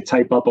to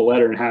type up a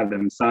letter and have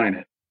them sign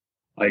it.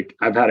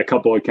 I've had a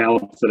couple of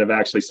accounts that have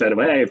actually said,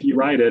 hey, if you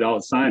write it, I'll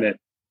sign it.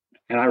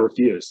 And I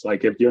refuse.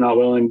 If you're not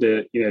willing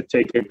to,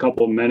 take a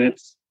couple of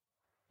minutes,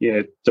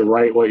 to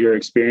write what your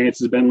experience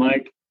has been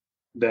like,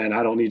 then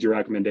I don't need your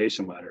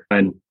recommendation letter.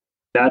 And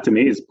that to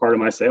me is part of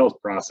my sales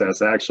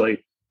process. I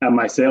actually have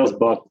my sales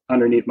book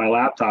underneath my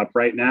laptop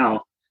right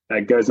now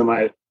that goes in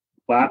my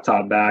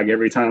laptop bag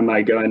every time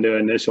I go into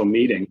an initial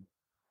meeting,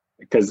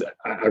 because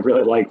I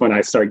really like when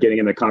I start getting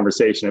in the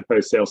conversation of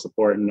post-sale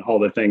support and all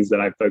the things that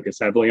I focus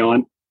heavily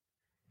on.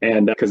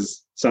 And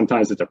because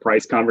sometimes it's a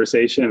price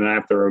conversation and I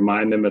have to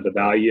remind them of the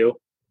value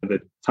of the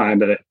time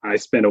that I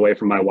spend away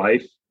from my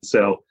wife.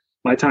 So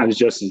my time is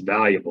just as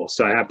valuable.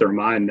 So I have to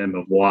remind them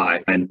of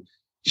why, and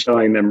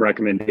showing them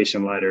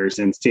recommendation letters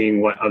and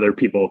seeing what other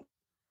people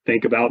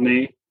think about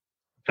me.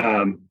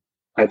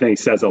 I think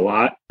says a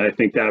lot. I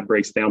think that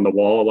breaks down the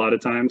wall a lot of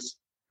times,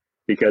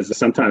 because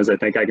sometimes I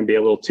think I can be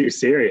a little too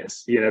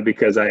serious,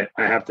 because I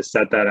have to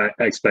set that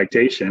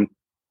expectation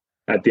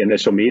at the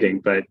initial meeting.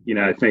 But,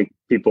 I think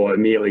people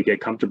immediately get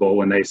comfortable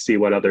when they see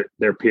what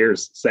their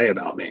peers say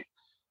about me.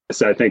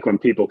 So I think when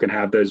people can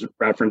have those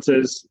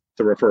references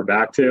to refer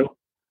back to,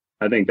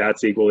 I think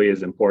that's equally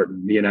as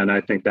important, and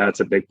I think that's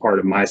a big part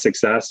of my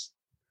success.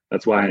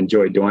 That's why I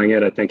enjoy doing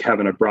it. I think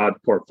having a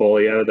broad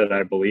portfolio that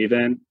I believe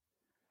in,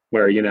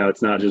 where,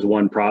 it's not just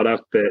one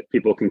product that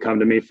people can come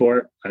to me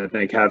for. I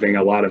think having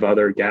a lot of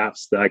other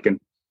gaps that I can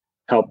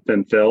help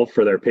them fill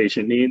for their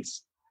patient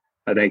needs,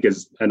 I think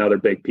is another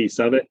big piece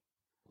of it.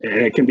 And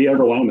it can be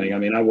overwhelming. I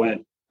mean, I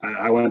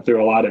went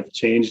through a lot of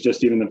change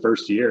just even the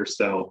first year.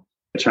 So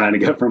trying to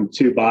go from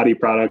 2 body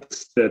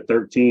products to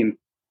 13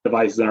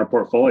 devices in our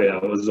portfolio,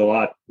 it was a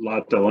lot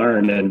to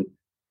learn. And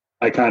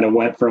I kind of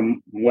went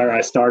from where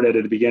I started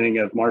at the beginning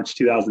of March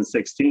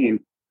 2016,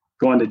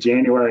 going to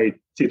January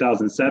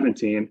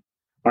 2017,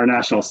 our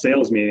national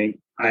sales meeting.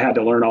 I had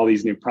to learn all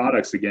these new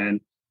products again.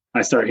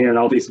 I started hearing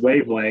all these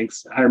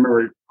wavelengths. I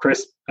remember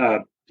Chris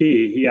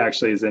P, he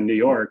actually is in New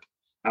York.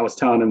 I was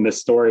telling him this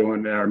story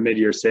when our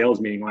mid-year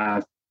sales meeting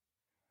last,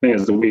 I think it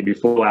was the week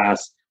before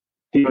last.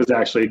 he was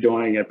actually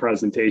doing a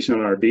presentation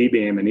on our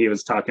B-beam, and he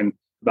was talking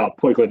about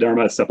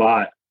poikiloderma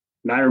sabbat.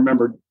 And I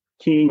remember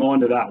keying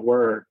onto that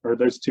word, or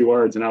those two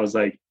words, and I was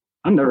like,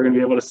 I'm never going to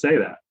be able to say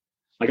that.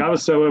 Like, I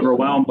was so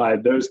overwhelmed by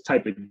those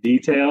type of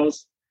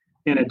details,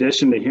 in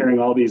addition to hearing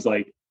all these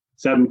like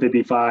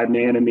 755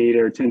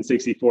 nanometer,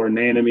 1064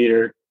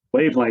 nanometer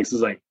wavelengths.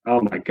 Is like, oh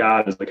my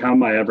God, it's like, how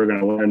am I ever going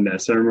to learn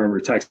this? I remember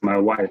texting my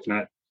wife,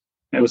 and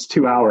it was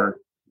 2-hour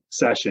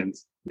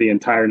sessions, the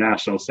entire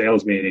national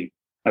sales meeting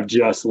of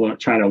just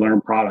trying to learn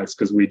products,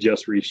 because we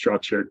just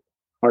restructured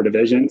our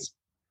divisions.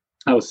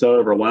 I was so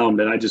overwhelmed,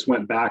 and I just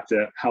went back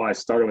to how I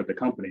started with the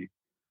company: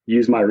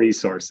 use my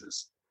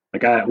resources.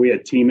 Like, we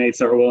had teammates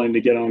that were willing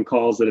to get on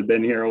calls that had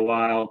been here a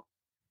while.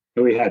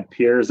 We had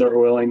peers that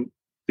were willing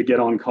to get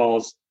on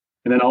calls,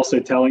 and then also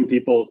telling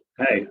people,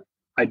 hey,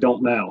 I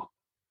don't know.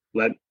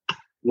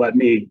 Let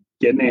me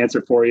get an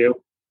answer for you.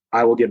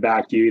 I will get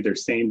back to you either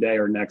same day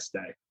or next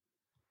day.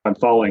 I'm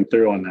following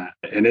through on that.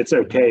 And it's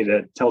okay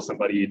to tell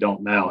somebody you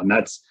don't know. And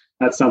that's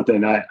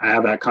something I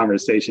have that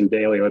conversation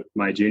daily with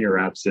my junior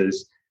reps.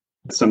 Is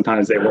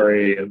sometimes they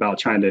worry about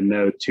trying to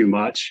know too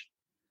much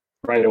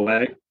right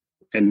away.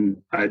 And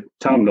I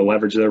tell them to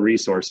leverage their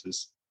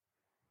resources,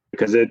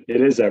 because it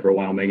is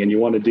overwhelming, and you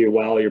want to do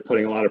well. You're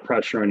putting a lot of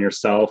pressure on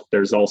yourself.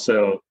 There's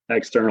also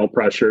external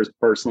pressures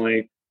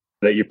personally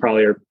that you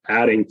probably are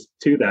adding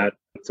to that,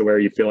 to where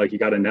you feel like you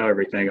got to know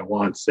everything at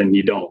once, and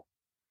you don't.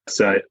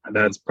 So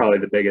that's probably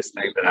the biggest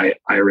thing that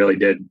I really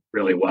did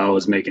really well,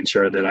 is making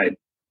sure that I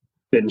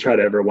didn't try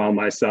to overwhelm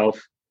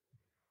myself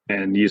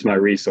and use my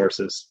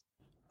resources.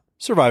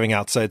 Surviving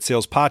Outside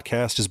Sales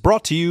Podcast is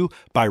brought to you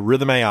by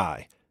Rhythm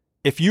AI.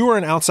 If you are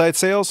in outside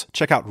sales,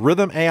 check out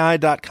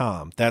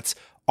rhythmai.com. That's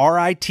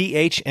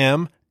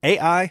RITHMAI.com.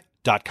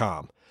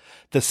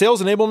 The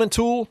sales enablement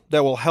tool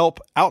that will help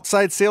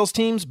outside sales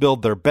teams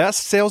build their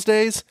best sales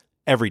days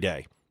every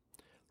day.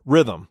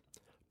 Rhythm.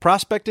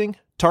 Prospecting,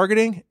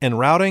 targeting, and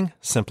routing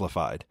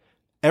simplified.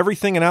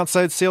 Everything an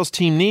outside sales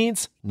team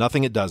needs,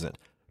 nothing it doesn't.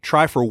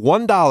 Try for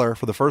 $1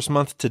 for the first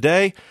month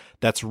today.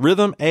 That's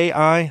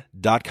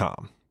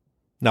rhythmai.com.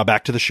 Now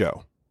back to the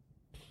show.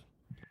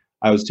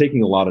 I was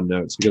taking a lot of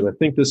notes because I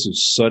think this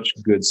is such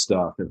good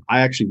stuff. And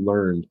I actually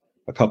learned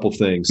a couple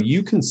things.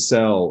 You can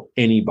sell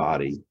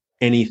anybody,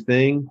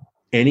 anything,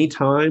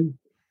 anytime,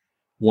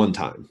 one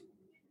time.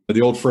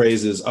 The old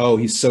phrase is, oh,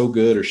 he's so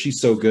good or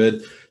she's so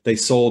good. They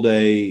sold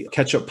a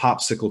ketchup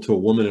popsicle to a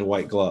woman in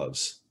white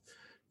gloves.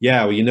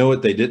 Yeah, well, you know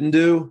what they didn't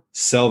do?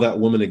 Sell that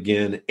woman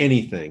again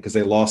anything, because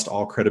they lost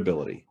all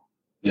credibility.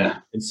 Yeah.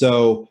 And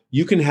so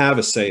you can have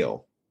a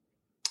sale,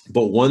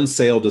 but one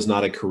sale does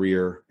not a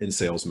career in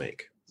sales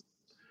make.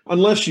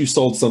 Unless you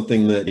sold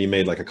something that you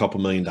made like a couple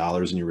 $1 million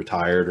and you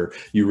retired or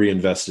you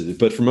reinvested it.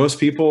 But for most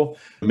people,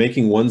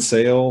 making one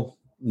sale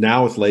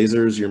now with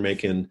lasers, you're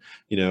making,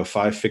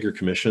 5-figure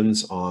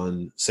commissions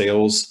on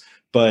sales,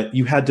 but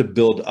you had to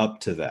build up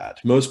to that.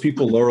 Most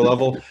people lower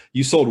level,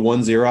 you sold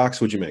one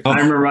Xerox, what'd you make? I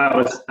remember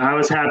I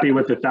was happy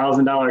with the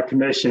 $1,000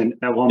 commission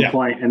at one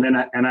point, and then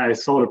I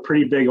sold a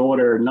pretty big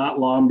order not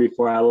long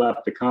before I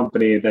left the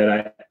company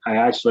that I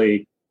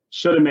actually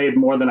should have made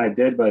more than I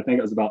did, but I think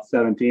it was about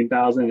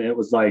 17,000. It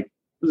was a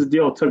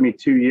deal. It took me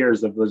 2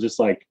 years of just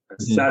like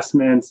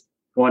assessments,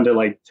 going to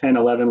like 10,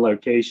 11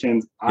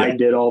 locations. Yeah. I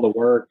did all the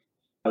work.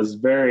 It was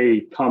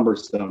very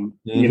cumbersome,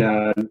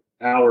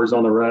 hours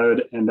on the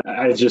road. And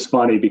it's just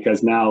funny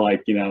because now, I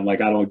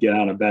don't get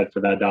out of bed for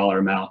that dollar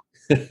amount.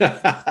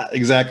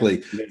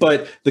 Exactly.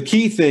 But the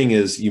key thing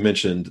is, you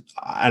mentioned,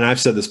 and I've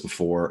said this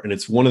before, and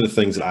it's one of the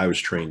things that I was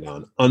trained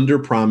on: under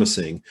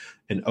promising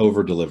and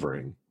over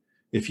delivering.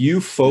 If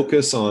you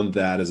focus on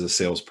that as a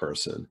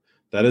salesperson,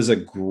 that is a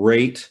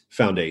great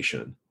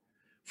foundation.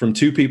 From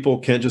two people,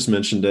 Kent just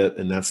mentioned it,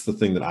 and that's the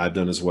thing that I've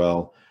done as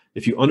well.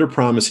 If you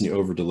underpromise and you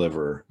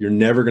overdeliver, you're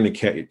never going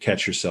to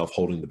catch yourself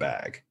holding the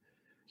bag.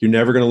 You're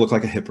never going to look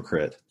like a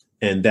hypocrite,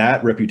 and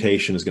that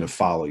reputation is going to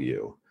follow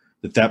you,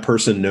 that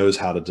person knows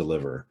how to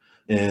deliver.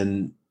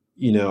 And,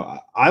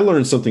 I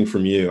learned something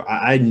from you.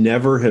 I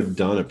never have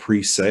done a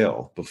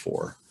pre-sale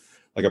before,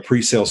 like a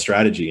pre-sale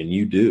strategy, and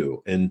you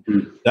do. And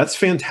that's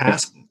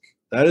fantastic.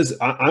 That is,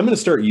 I'm going to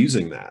start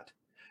using that.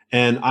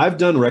 And I've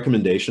done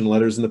recommendation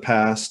letters in the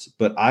past,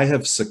 but I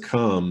have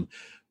succumbed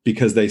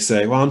because they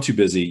say, well, I'm too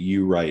busy,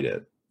 you write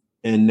it.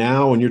 And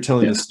now when you're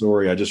telling this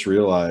story, I just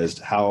realized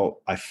how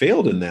I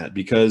failed in that,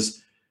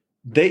 because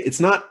it's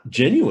not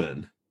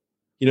genuine.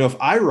 If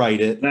I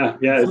write it,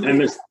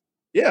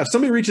 if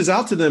somebody reaches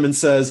out to them and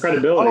says,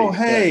 credibility. Oh,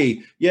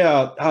 hey,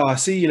 I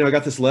see, I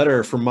got this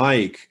letter from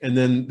Mike. And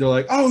then they're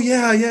like, oh,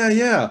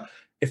 yeah.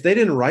 If they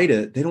didn't write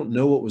it, they don't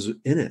know what was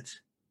in it.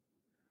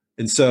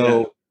 And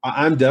so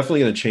I'm definitely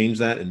going to change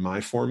that in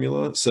my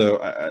formula. So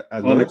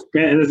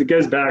it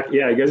goes back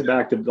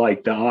to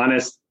like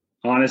the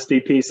honesty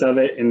piece of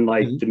it. And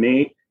to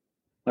me,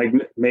 like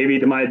maybe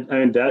to my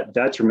own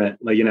detriment,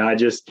 I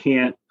just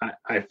can't,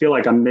 I feel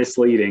like I'm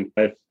misleading.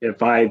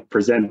 If I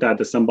present that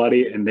to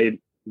somebody and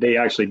they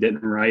actually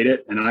didn't write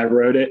it and I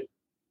wrote it,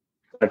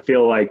 I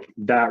feel like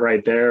that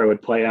right there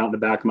would play out in the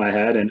back of my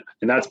head. And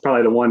that's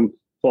probably the one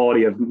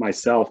quality of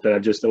myself that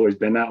I've just always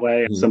been that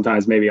way. Mm-hmm.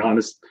 Sometimes maybe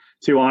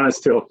too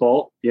honest to a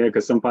fault,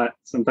 because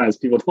sometimes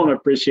people don't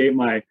appreciate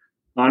my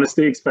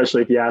honesty,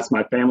 especially if you ask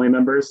my family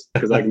members,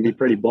 because I can be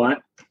pretty blunt.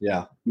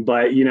 Yeah.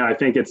 But, I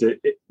think it's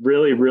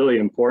really, really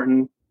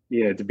important,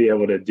 to be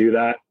able to do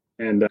that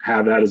and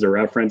have that as a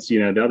reference.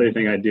 The other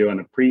thing I do on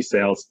the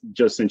pre-sales,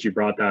 just since you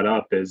brought that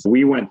up, is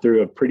we went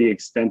through a pretty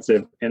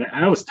extensive, and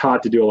I was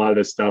taught to do a lot of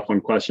this stuff on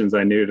questions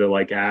I knew to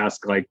like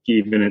ask, like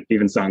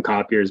even some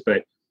copiers,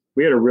 but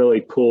we had a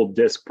really cool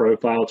disc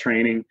profile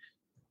training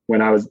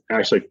when I was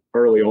actually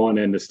early on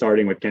into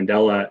starting with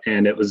Candela.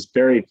 And it was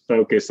very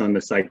focused on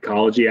the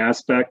psychology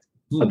aspect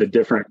of the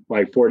different,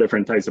 like 4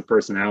 different types of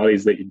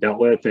personalities that you dealt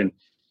with. And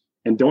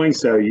in doing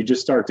so, you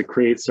just start to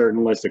create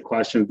certain lists of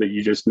questions that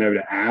you just know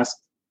to ask.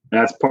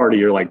 And that's part of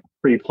your like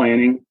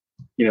pre-planning,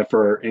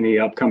 for any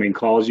upcoming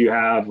calls you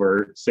have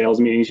or sales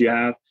meetings you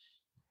have.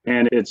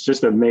 And it's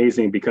just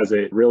amazing because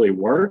it really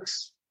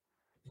works.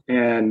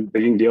 And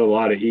you can deal with a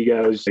lot of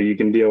egos. So you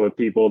can deal with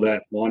people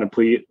that want to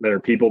please, that are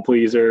people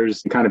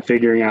pleasers, and kind of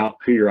figuring out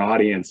who your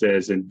audience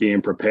is and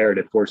being prepared.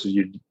 It forces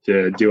you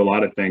to do a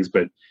lot of things,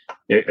 but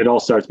it all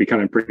starts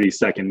becoming pretty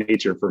second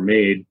nature for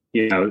me.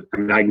 I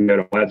can go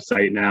to a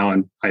website now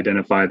and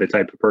identify the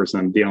type of person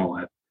I'm dealing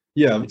with.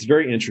 Yeah, it's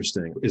very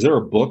interesting. Is there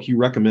a book you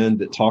recommend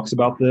that talks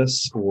about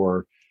this,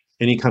 or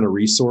any kind of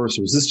resource,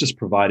 or is this just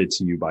provided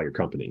to you by your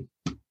company?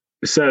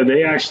 So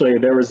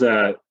there was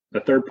a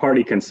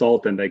third-party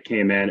consultant that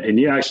came in, and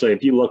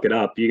if you look it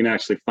up, you can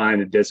actually find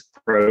the disc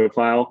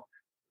profile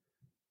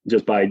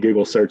just by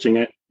Google searching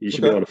it. You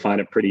should be able to find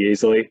it pretty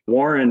easily.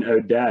 Warren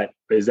Odette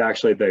is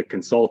actually the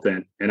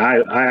consultant, and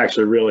I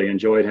actually really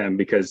enjoyed him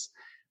because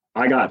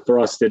I got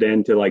thrusted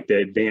into like the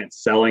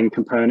advanced selling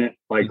component,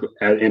 like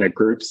in a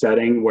group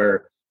setting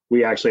where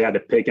we actually had to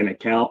pick an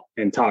account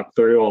and talk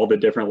through all the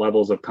different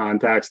levels of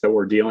contacts that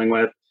we're dealing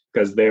with,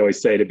 because they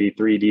always say to be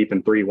 3 deep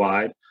and 3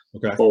 wide.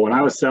 Okay. Well, when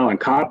I was selling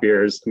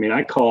copiers,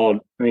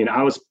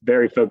 I was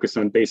very focused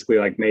on basically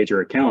like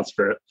major accounts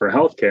for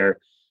healthcare.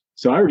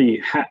 So I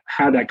already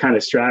had that kind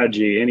of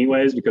strategy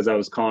anyways, because I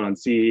was calling on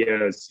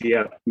CEOs,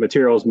 CF,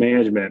 materials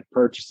management,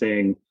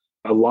 purchasing,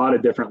 a lot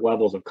of different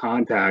levels of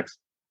contacts.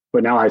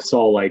 But now I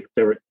saw like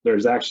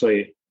there's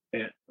actually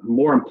a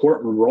more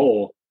important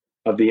role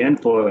of the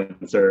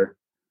influencer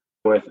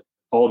with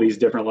all these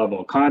different level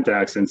of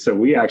contacts. And so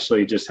we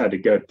actually just had to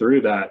go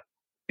through that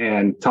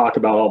and talk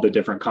about all the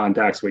different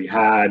contacts we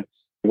had,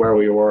 where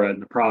we were in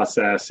the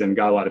process, and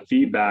got a lot of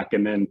feedback.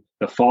 And then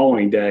the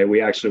following day,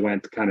 we actually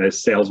went to kind of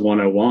Sales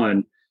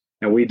 101,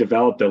 and we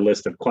developed a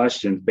list of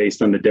questions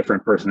based on the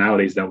different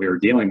personalities that we were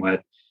dealing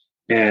with.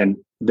 And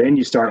then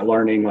you start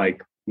learning,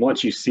 like,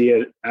 once you see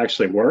it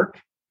actually work,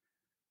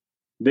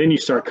 then you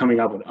start coming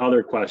up with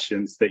other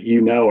questions that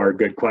are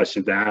good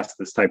questions to ask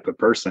this type of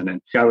person.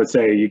 And I would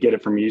say you get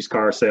it from used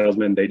car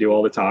salesmen. They do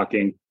all the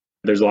talking.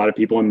 There's a lot of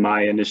people in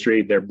my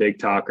industry, they're big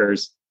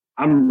talkers.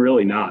 I'm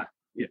really not.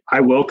 I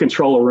will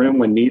control a room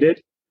when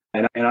needed.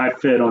 And I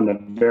fit on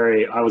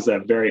I was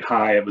at very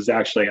high. I was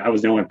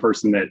the only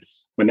person that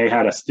when they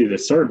had us do the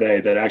survey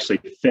that actually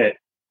fit,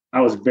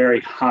 I was very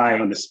high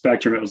on the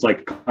spectrum. It was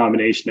like a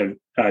combination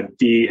of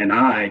D and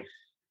I.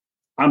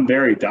 I'm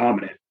very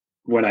dominant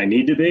when I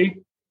need to be,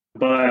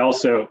 but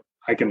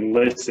I can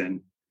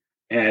listen.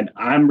 And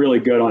I'm really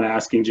good on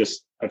asking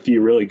just a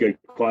few really good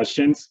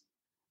questions.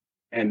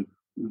 And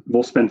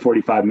we'll spend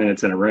 45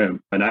 minutes in a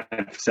room. And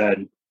I've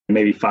said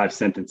maybe 5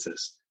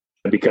 sentences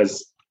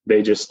because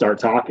they just start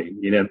talking.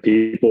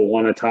 People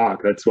want to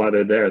talk. That's why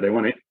they're there. They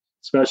want to,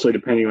 especially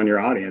depending on your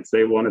audience,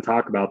 they want to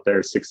talk about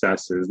their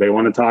successes. They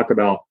want to talk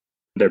about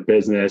their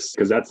business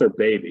because that's their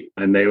baby.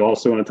 And they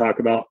also want to talk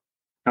about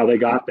how they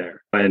got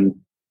there and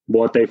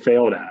what they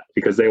failed at,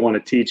 because they want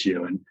to teach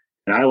you. And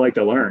I like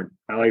to learn.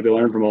 I like to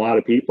learn from a lot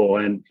of people.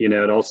 And,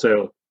 it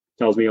also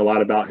tells me a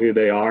lot about who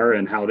they are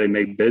and how they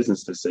make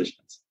business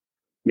decisions.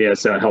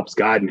 So it helps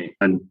guide me.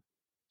 And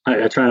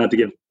I try not to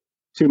give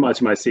too much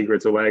of my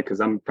secrets away,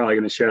 because I'm probably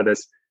going to share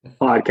this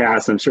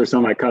podcast. I'm sure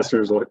some of my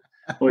customers will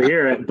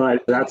hear it,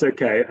 but that's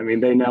okay.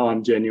 They know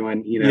I'm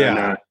genuine,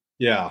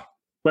 Yeah.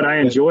 But I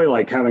enjoy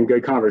like having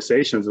good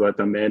conversations with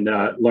them and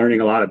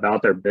learning a lot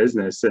about their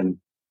business. And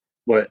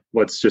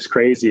what's just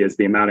crazy is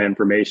the amount of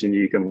information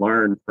you can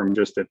learn from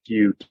just a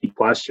few key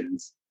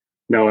questions,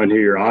 knowing who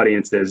your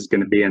audience is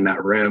going to be in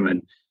that room.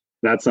 And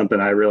that's something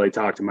I really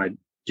talk to my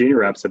junior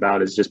reps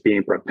about, is just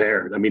being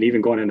prepared.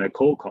 Even going into a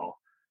cold call,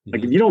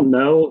 like if you don't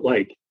know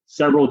like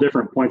several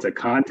different points of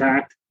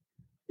contact,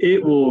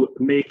 it will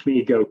make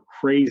me go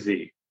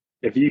crazy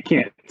if you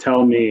can't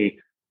tell me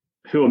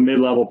who a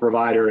mid-level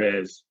provider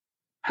is,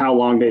 how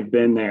long they've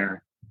been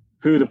there,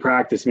 who the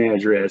practice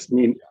manager is.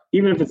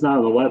 Even if it's not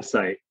on the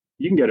website,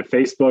 you can go to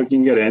Facebook, you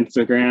can go to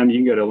Instagram, you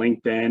can go to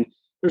LinkedIn.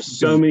 There's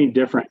so many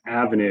different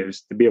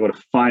avenues to be able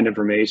to find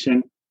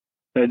information.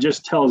 That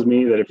just tells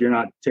me that if you're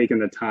not taking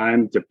the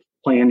time to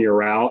plan your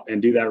route and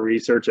do that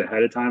research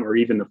ahead of time, or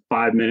even the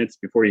 5 minutes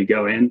before you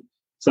go in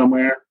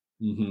somewhere,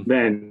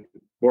 then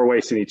we're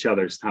wasting each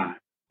other's time,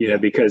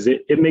 because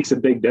it makes a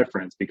big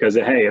difference. Because,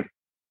 hey,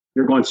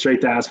 you're going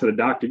straight to ask for the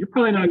doctor, you're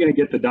probably not going to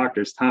get the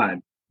doctor's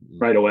time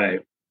right away.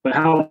 But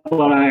how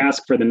about I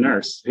ask for the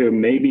nurse who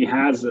maybe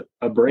has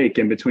a break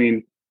in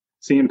between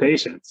seeing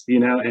patients,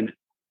 and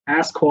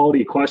ask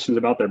quality questions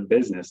about their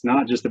business,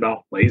 not just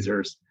about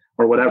lasers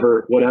or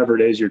whatever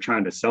it is you're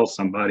trying to sell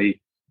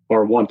somebody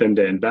or want them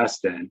to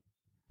invest in.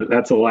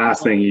 That's the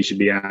last thing you should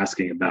be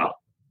asking about.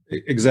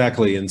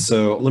 Exactly. And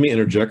so let me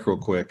interject real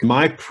quick.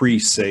 My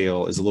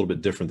pre-sale is a little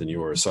bit different than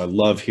yours. So I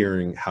love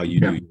hearing how you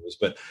do yours,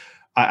 but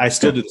I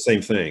still do the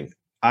same thing.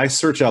 I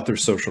search out their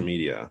social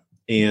media.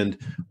 And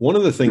one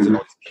of the things that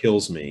always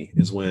kills me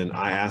is when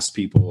I ask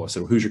people, I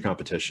said, well, who's your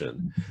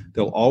competition?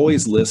 They'll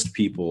always list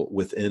people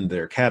within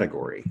their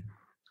category.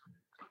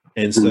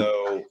 And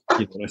so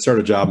when I start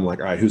a job, I'm like,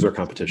 all right, who's our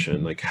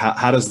competition? Like,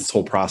 how does this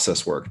whole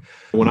process work?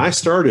 When I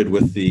started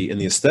in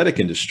the aesthetic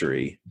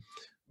industry,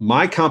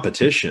 my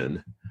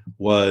competition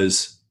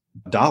was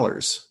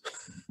dollars.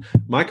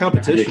 My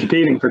competition. You're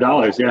competing for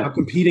dollars. Yeah. I'm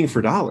competing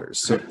for dollars.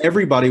 So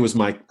everybody was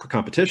my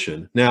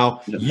competition.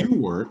 Now you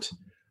weren't,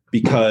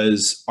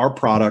 because our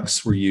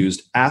products were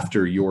used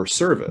after your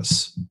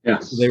service.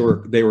 Yes. They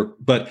were,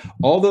 but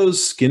all those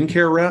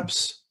skincare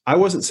reps, I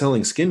wasn't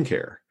selling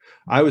skincare.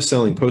 I was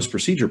selling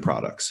post-procedure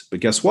products.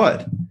 But guess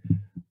what?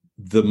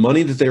 The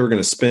money that they were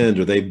going to spend,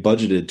 or they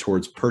budgeted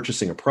towards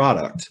purchasing a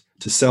product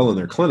to sell in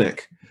their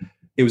clinic,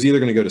 it was either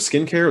going to go to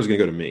skincare or it was going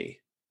to go to me.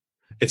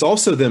 It's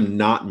also them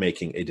not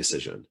making a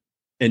decision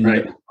and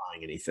not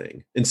buying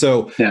anything. And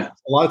so a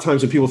lot of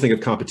times when people think of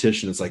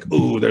competition, it's like,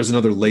 oh, there's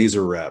another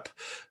laser rep.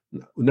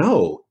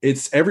 No,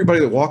 it's everybody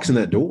that walks in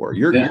that door.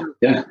 You're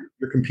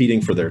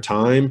competing for their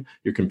time.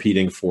 You're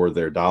competing for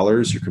their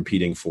dollars. You're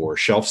competing for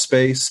shelf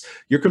space.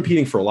 You're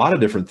competing for a lot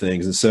of different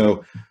things. And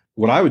so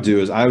what I would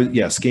do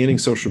is scanning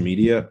social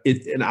media.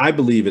 And I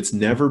believe it's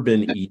never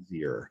been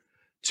easier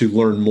to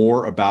learn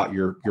more about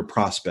your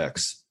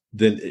prospects.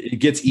 Then it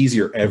gets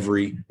easier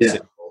every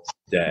single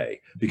day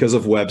because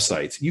of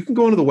websites. You can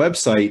go onto the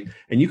website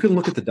and you can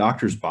look at the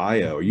doctor's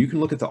bio, or you can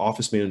look at the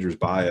office manager's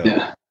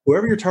bio,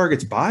 whoever your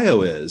target's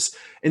bio is,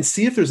 and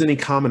see if there's any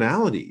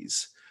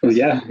commonalities.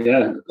 Yeah.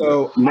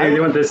 So maybe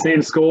you went to the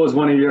same school as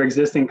one of your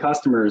existing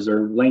customers,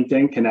 or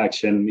LinkedIn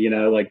connection.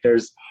 Like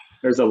there's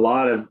a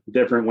lot of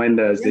different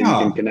windows that you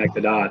can connect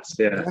the dots.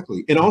 Yeah,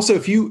 exactly. And also,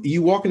 if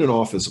you walk in an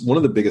office, one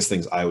of the biggest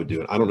things I would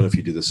do, and I don't know if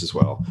you do this as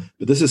well,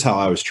 but this is how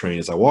I was trained.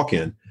 As I walk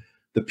in,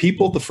 the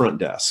people at the front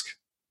desk,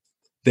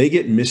 they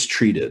get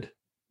mistreated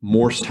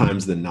more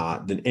times than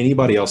not than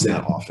anybody else in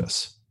that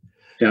office.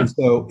 Yeah. And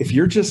so if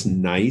you're just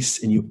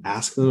nice and you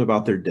ask them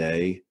about their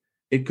day,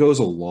 it goes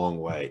a long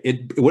way.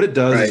 What it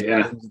does is it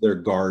brings their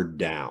guard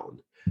down.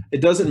 It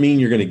doesn't mean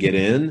you're going to get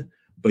in,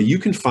 but you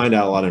can find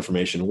out a lot of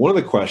information. One of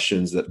the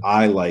questions that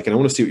I like, and I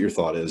want to see what your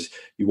thought is,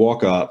 you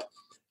walk up,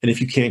 and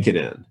if you can't get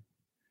in,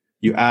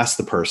 you ask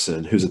the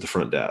person who's at the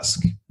front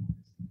desk,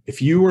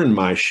 if you were in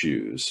my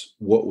shoes,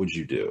 what would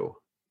you do?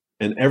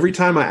 And every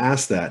time I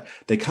ask that,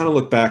 they kind of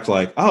look back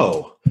like,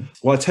 oh,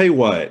 well, I tell you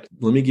what,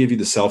 let me give you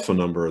the cell phone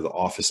number of the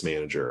office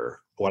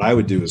manager. What I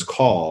would do is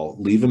call,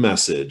 leave a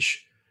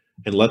message,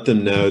 and let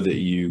them know that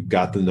you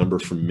got the number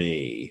from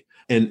me.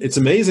 And it's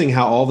amazing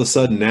how all of a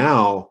sudden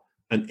now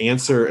an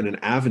answer and an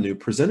avenue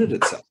presented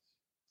itself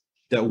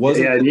that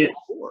wasn't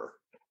before.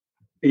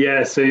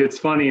 Yeah, so it's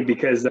funny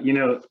because you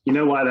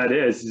know why that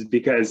is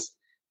because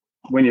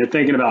when you're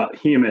thinking about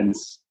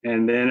humans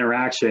and the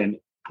interaction,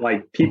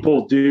 like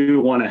people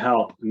do want to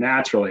help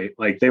naturally,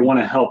 like they want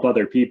to help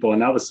other people.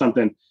 And that was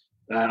something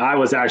that I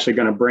was actually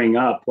going to bring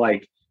up.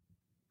 Like,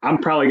 I'm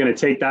probably going to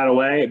take that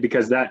away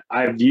because that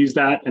I've used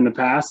that in the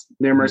past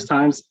numerous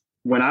times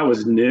when I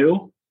was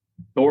new,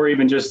 or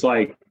even just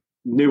like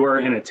newer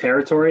in a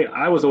territory.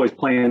 I was always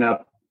playing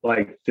up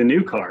like the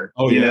new card.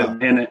 Oh, you know?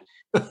 And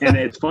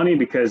it's funny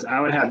because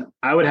I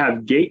would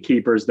have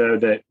gatekeepers though,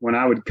 that when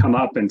I would come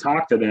up and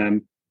talk to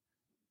them,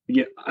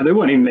 they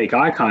wouldn't even make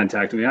eye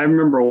contact with me. I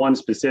remember one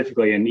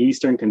specifically in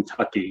Eastern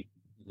Kentucky.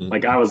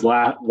 Like I was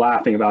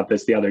laughing about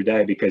this the other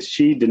day because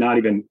she did not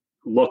even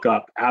look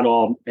up at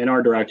all in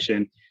our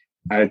direction.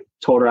 I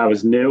told her I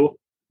was new.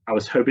 I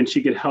was hoping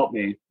she could help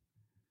me.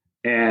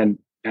 And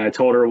I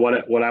told her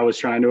what I was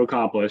trying to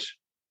accomplish,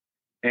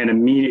 and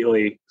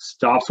immediately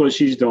stops what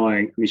she's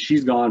doing. I mean,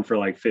 she's gone for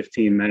like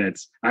 15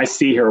 minutes. I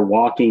see her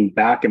walking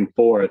back and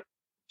forth,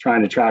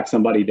 trying to track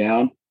somebody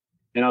down.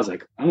 And I was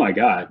like, oh my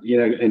God,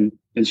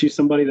 and she's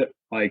somebody that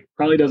like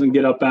probably doesn't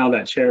get up out of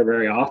that chair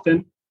very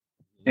often.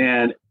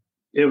 And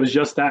it was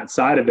just that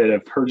side of it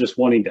of her just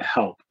wanting to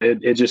help.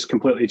 It just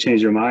completely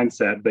changed her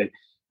mindset. But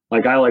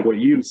like, I like what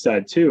you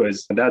said too,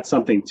 is that's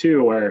something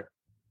too, where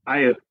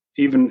I,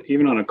 even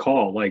on a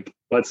call, like,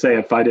 let's say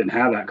if I didn't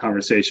have that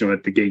conversation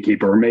with the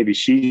gatekeeper, or maybe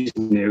she's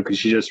new because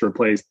she just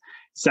replaced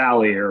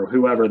Sally or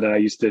whoever that I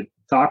used to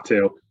talk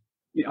to,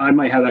 I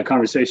might have that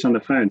conversation on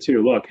the phone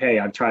too. Look, hey,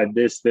 I've tried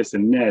this,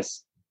 and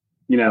this,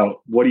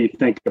 what do you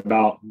think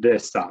about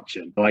this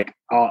option? Like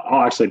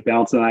I'll actually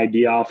bounce an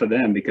idea off of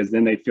them because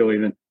then they feel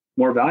even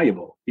more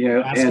valuable,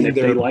 and if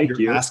they like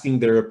you, asking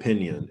their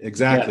opinion.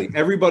 Exactly. Yeah.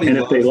 Everybody. And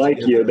if they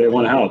like you, they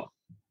want to help.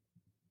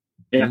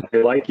 Yeah. If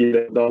they like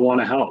you, they'll want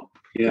to help.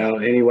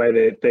 any way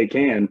that they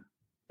can.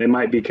 They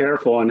might be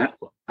careful on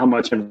how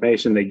much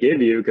information they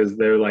give you, because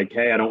they're like,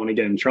 hey, I don't want to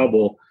get in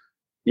trouble,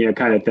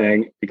 kind of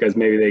thing, because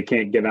maybe they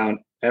can't give out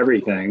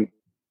everything,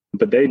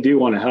 but they do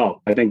want to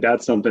help. I think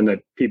that's something that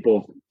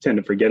people tend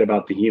to forget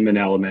about, the human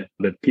element,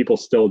 that people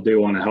still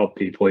do want to help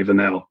people, even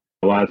though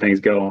a lot of things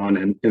go on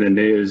in the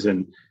news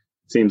and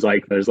it seems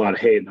like there's a lot of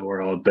hate in the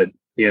world, but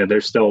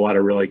there's still a lot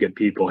of really good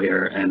people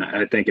here. And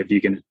I think if you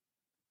can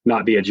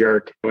not be a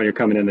jerk when you're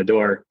coming in the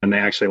door and they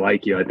actually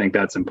like you, I think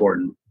that's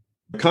important.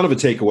 Kind of a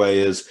takeaway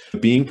is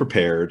being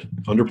prepared,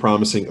 under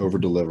promising, over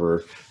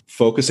deliver,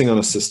 focusing on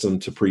a system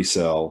to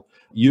pre-sell,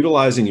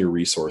 utilizing your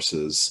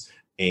resources.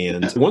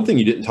 And one thing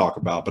you didn't talk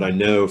about, but I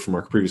know from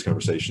our previous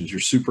conversations,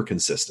 you're super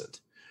consistent.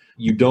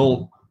 You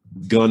don't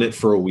gun it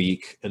for a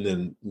week and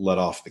then let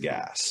off the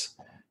gas.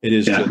 It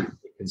is just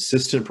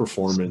consistent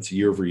performance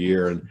year over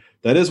year. And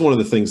that is one of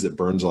the things that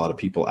burns a lot of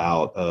people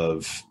out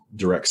of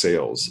direct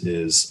sales,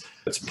 is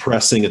it's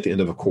pressing at the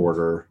end of a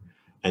quarter,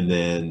 and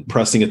then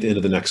pressing at the end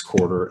of the next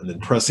quarter, and then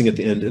pressing at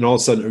the end. And all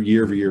of a sudden,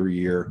 year over year over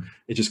year,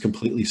 it just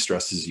completely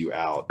stresses you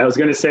out. I was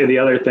going to say the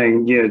other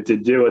thing, to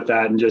do with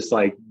that and just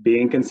like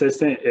being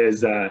consistent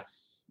is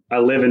I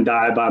live and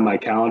die by my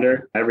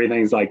calendar.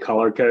 Everything's like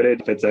color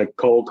coded. If it's a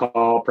cold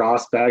call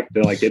prospect,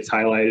 they're like, it's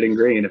highlighted in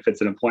green. If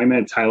it's an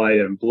appointment, it's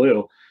highlighted in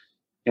blue.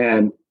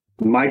 And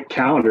my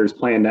calendar is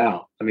planned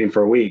out,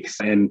 for weeks.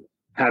 And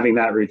having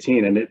that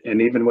routine,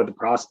 and even with the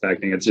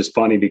prospecting, it's just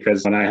funny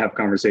because when I have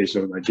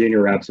conversations with my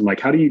junior reps, I'm like,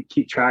 how do you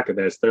keep track of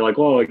this? They're like,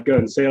 well, I go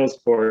in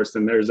Salesforce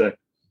and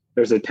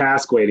there's a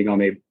task waiting on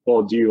me.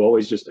 Well, do you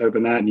always just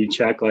open that and you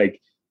check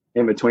like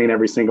in between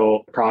every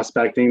single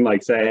prospecting,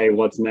 like say, hey,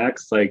 what's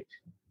next? Like,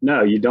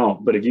 no, you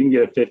don't. But if you can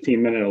get a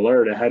 15-minute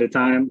alert ahead of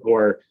time,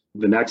 or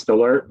the next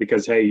alert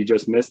because, hey, you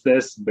just missed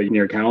this, but in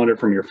your calendar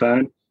from your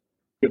phone,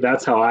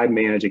 that's how I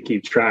manage and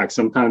keep track.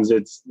 Sometimes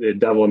it's the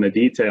devil in the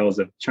details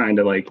of trying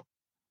to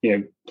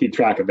keep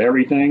track of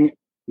everything.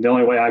 The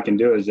only way I can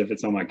do it is if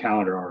it's on my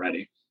calendar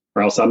already,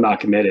 or else I'm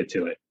not committed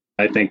to it.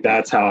 I think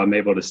that's how I'm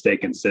able to stay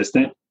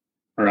consistent,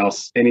 or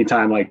else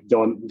anytime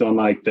doing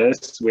like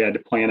this, we had to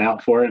plan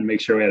out for it and make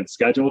sure we had a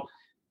schedule.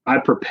 I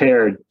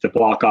prepared to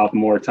block off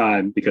more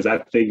time because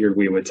I figured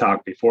we would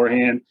talk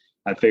beforehand.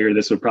 I figured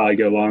this would probably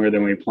go longer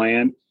than we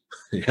planned.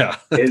 Yeah.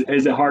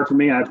 Is it hard for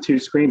me? I have 2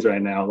 screens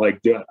right now.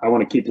 I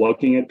want to keep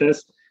looking at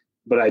this,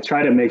 but I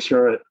try to make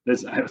sure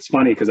this. It's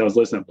funny because I was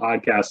listening to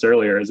podcasts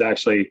earlier. Is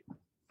actually,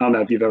 I don't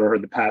know if you've ever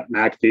heard the Pat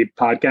McAfee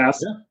podcast.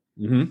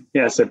 Yeah. Mm-hmm.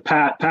 Yeah. So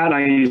Pat and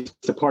I used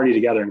to party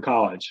together in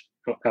college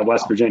at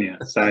West Virginia.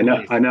 So I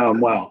know him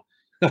well.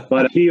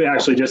 But he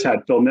actually just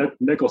had Phil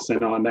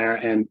Mickelson on there,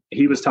 and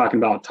he was talking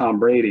about Tom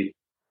Brady.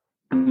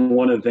 And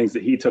one of the things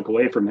that he took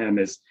away from him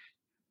is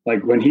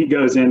like when he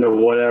goes into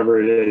whatever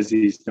it is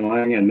he's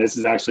doing, and this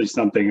is actually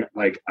something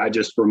like I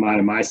just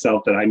reminded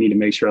myself that I need to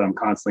make sure that I'm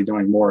constantly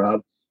doing more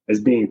of,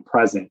 is being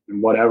present in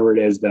whatever it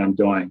is that I'm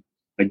doing.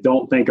 Like,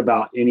 don't think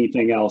about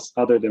anything else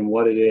other than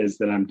what it is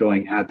that I'm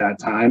doing at that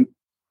time,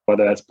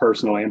 whether that's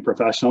personally and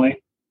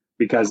professionally,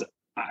 because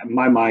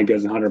my mind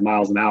goes 100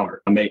 miles an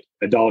hour. I'm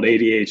adult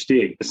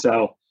ADHD.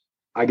 So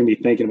I can be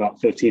thinking about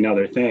 15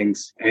 other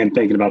things and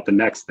thinking about the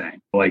next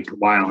thing, like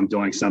while I'm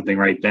doing something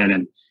right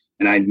then.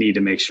 And I need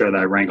to make sure that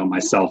I wrangle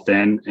myself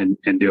in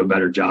and do a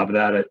better job of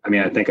that.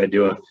 I think I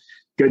do a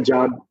good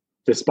job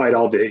despite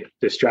all the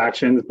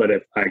distractions, but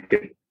if I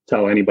could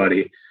tell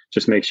anybody,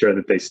 just make sure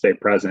that they stay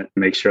present,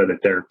 make sure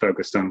that they're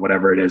focused on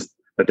whatever it is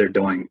that they're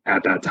doing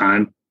at that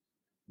time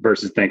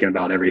versus thinking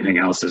about everything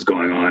else that's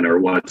going on or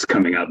what's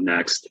coming up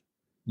next.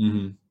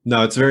 Mm-hmm.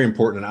 No, it's very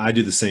important. I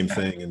do the same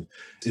thing. And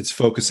it's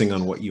focusing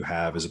on what you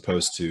have as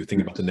opposed to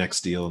thinking about the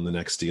next deal and the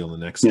next deal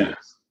and the next deal.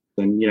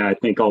 And, I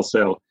think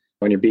also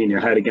when you're beating your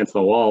head against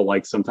the wall,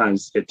 like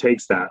sometimes it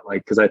takes that,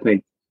 because I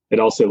think it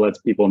also lets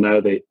people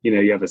know that,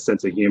 you have a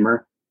sense of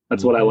humor.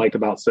 That's what I like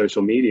about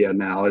social media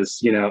now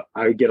is,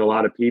 I get a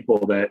lot of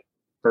people that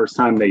first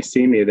time they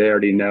see me, they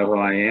already know who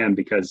I am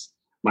because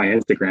my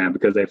Instagram,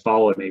 because they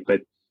followed me,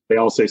 but they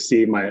also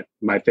see my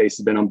face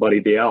has been on Buddy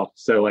the Elf.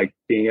 So like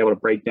being able to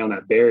break down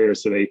that barrier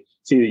so they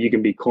see that you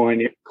can be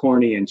corny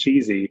and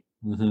cheesy.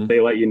 Mm-hmm. They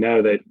let you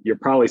know that you're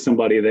probably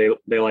somebody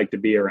they like to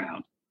be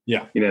around.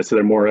 Yeah. So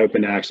they're more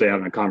open to actually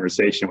having a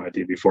conversation with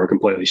you before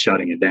completely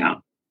shutting it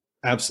down.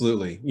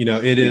 Absolutely.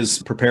 It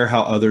is prepare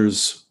how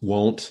others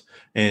won't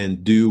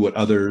and do what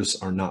others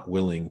are not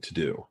willing to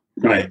do.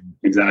 Right.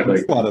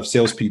 Exactly. A lot of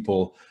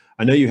salespeople,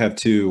 I know you have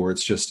too, where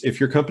it's just, if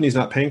your company's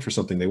not paying for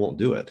something, they won't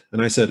do it.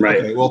 And I said, right.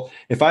 Okay, well,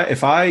 if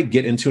I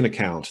get into an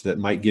account that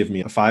might give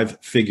me a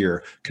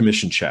 5-figure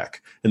commission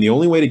check, and the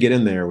only way to get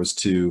in there was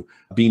to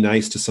be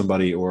nice to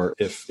somebody, or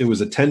if it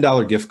was a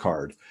 $10 gift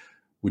card,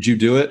 would you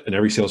do it? And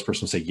every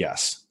salesperson would say,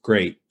 yes,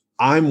 great.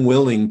 I'm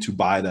willing to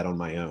buy that on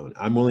my own.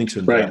 I'm willing to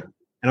invest. Right.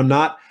 And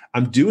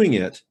I'm doing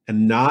it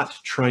and not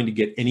trying to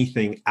get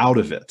anything out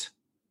of it.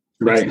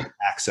 Right.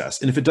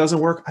 Access. And if it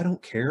doesn't work, I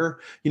don't care.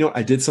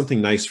 I did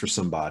something nice for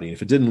somebody.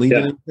 If it didn't lead to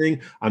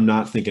anything, I'm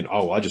not thinking,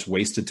 oh, I just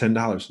wasted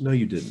 $10. No,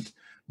 you didn't.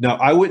 Now,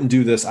 I wouldn't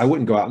do this. I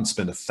wouldn't go out and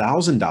spend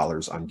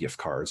 $1,000 on gift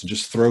cards and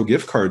just throw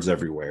gift cards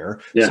everywhere.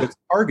 Yeah. So it's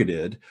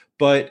targeted,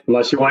 but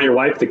unless you want your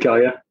wife to kill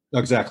you.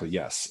 exactly.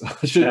 Yes.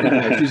 She's going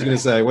to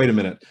say, wait a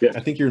minute. Yeah. I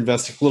think you're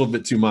investing a little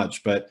bit too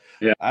much, but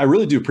yeah. I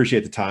really do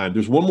appreciate the time.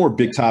 There's one more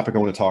big topic I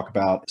want to talk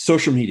about: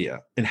 social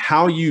media and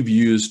how you've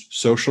used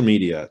social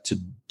media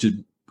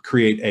to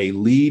create a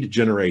lead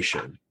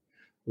generation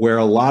where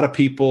a lot of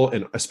people,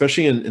 and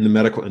especially in the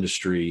medical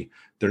industry,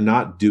 they're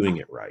not doing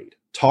it right.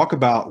 Talk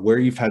about where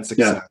you've had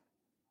success,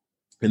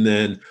 and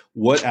then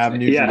what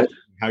avenues,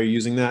 how you're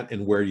using that,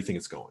 and where you think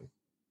it's going.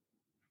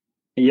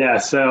 Yeah,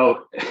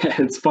 so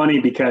it's funny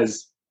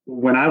because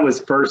when I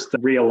was first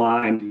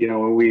realigned,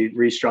 when we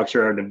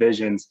restructured our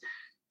divisions,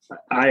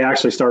 I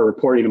actually started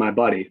reporting to my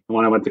buddy, the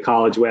one I went to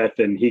college with,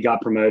 and he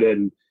got promoted,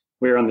 and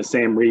we were on the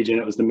same region.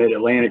 It was the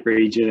Mid-Atlantic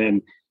region,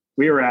 and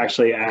we were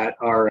actually at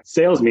our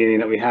sales meeting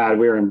that we had.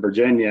 We were in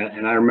Virginia,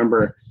 and I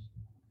remember,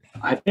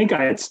 I think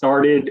I had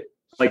started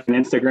like an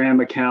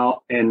Instagram account,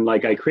 and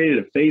like I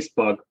created a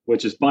Facebook,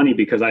 which is funny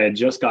because I had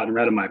just gotten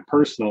rid of my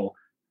personal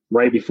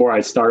right before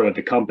I started with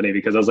the company,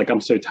 because I was like, I'm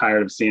so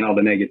tired of seeing all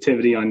the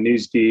negativity on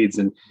news feeds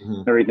and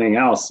everything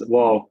else.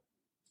 Well,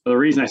 the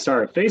reason I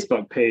started a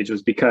Facebook page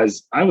was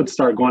because I would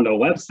start going to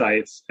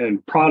websites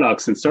and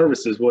products and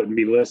services wouldn't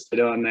be listed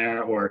on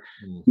there, or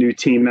new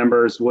team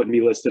members wouldn't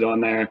be listed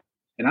on there.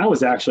 And I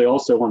was actually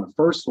also one of the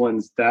first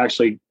ones that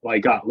actually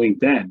like got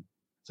LinkedIn.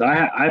 So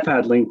I've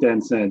had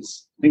LinkedIn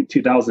since I think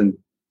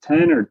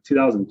 2010 or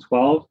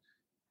 2012.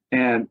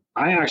 And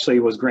I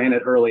actually was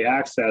granted early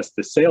access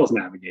to Sales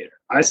Navigator.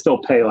 I still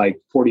pay like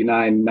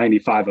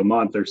 $49.95 a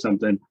month or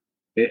something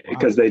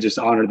because they just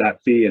honored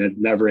that fee and it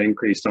never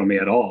increased on me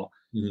at all.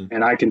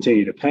 And I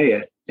continue to pay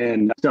it.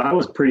 And so I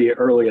was pretty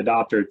early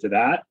adopter to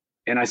that.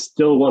 And I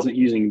still wasn't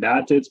using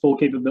that to its full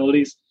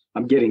capabilities.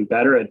 I'm getting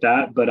better at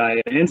that. But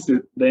the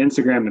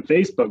Instagram and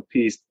Facebook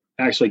piece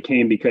actually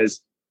came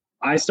because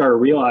I started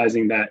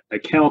realizing that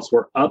accounts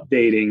were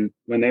updating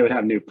when they would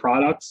have new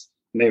products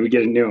and they would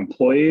get new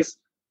employees.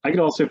 I could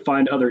also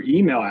find other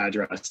email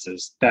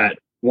addresses that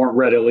weren't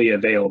readily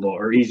available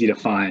or easy to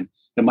find.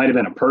 It might have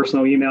been a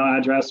personal email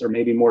address or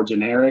maybe more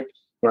generic,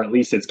 or at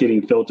least it's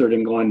getting filtered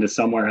and going to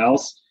somewhere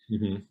else.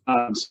 So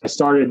I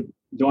started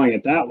doing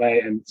it that way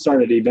and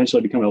started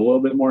eventually becoming a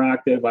little bit more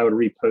active. I would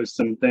repost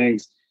some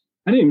things.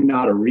 I didn't even know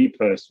how to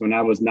repost when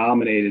I was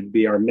nominated to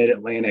be our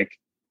Mid-Atlantic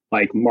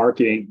like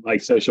marketing,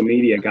 like social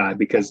media guy,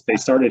 because they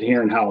started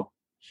hearing how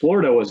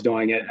Florida was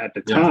doing it at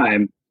the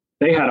time.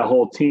 They had a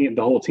whole team,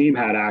 the whole team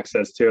had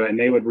access to it, and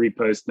they would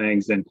repost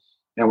things and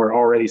we're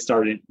already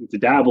starting to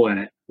dabble in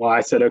it. Well,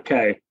 I said,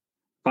 okay, if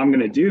I'm going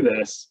to do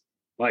this,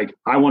 like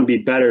I want to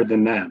be better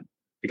than them,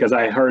 because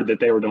I heard that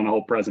they were doing a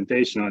whole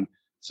presentation on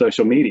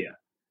social media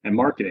and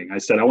marketing. I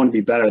said, I want to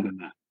be better than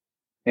that.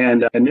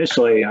 And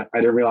initially I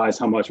didn't realize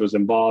how much was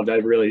involved. I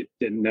really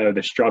didn't know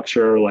the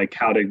structure, like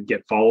how to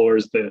get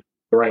followers the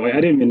right way.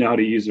 I didn't even know how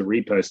to use the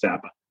repost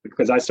app,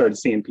 because I started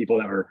seeing people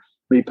that were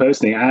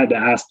reposting. I had to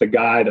ask the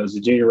guy that was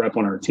a junior rep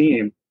on our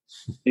team,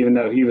 even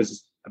though he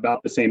was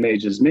about the same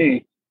age as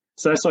me.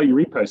 So I saw you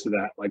reposted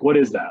that. Like, what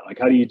is that? Like,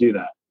 how do you do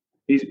that?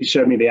 He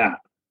showed me the app.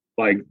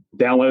 Like,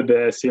 download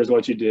this. Here's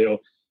what you do.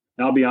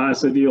 And I'll be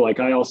honest with you. Like,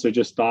 I also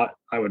just thought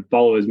I would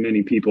follow as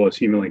many people as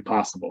humanly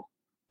possible.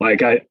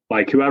 Like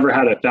whoever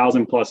had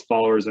 1,000+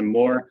 followers and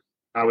more,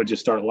 I would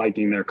just start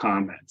liking their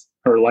comments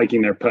or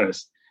liking their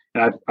posts.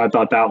 And I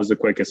thought that was the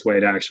quickest way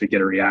to actually get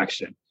a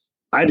reaction.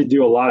 I had to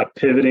do a lot of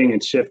pivoting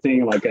and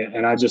shifting,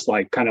 and I just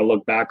like kind of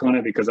look back on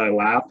it because I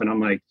laugh and I'm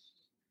like,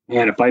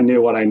 man, if I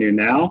knew what I knew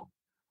now,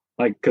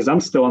 like, because I'm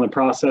still in the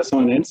process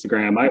on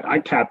Instagram. I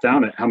capped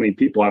down at how many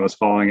people I was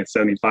following at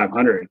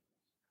 7,500.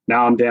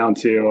 Now I'm down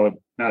to,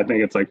 I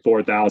think it's like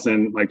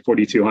 4,000, like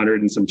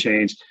 4,200 and some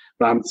change,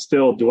 but I'm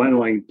still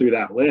dwindling through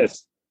that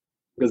list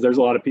because there's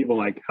a lot of people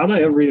like, how did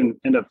I ever even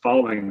end up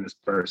following this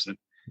person?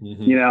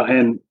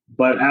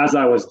 But as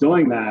I was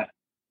doing that,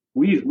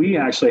 we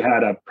actually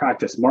had a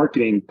practice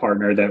marketing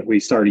partner that we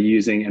started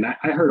using. And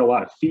I heard a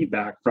lot of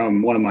feedback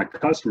from one of my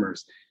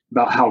customers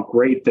about how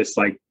great this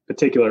like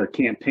particular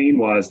campaign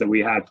was that we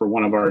had for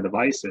one of our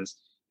devices.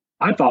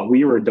 I thought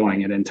we were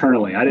doing it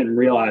internally. I didn't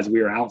realize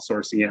we were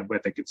outsourcing it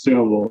with a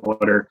consumable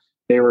order.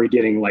 They were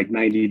getting like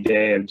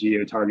 90-day of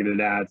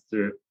geo-targeted ads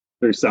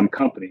through some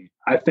company.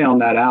 I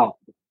found that out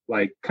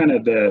like kind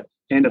of the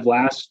end of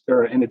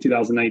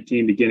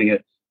 2019, beginning of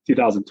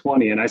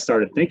 2020. And I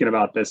started thinking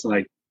about this and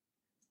like,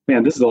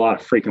 man, this is a lot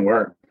of freaking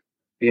work.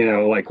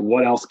 Like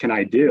what else can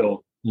I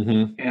do?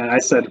 And I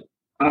said,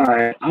 all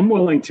right, I'm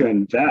willing to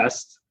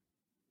invest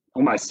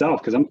on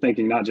myself, because I'm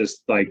thinking not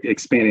just like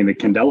expanding the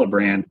Candela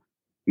brand,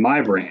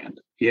 my brand,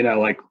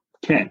 like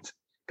Kent.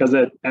 Because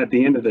at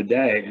the end of the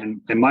day,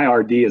 and my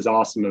RD is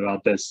awesome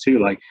about this too.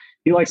 Like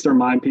he likes to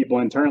remind people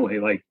internally,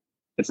 like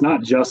it's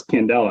not just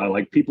Candela.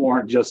 Like people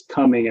aren't just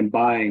coming and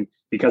buying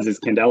because it's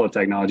Candela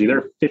technology. There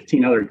are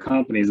 15 other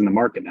companies in the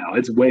market now.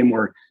 It's way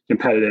more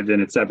competitive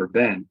than it's ever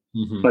been.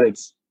 But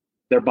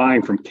they're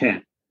buying from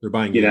Kent. They're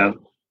buying,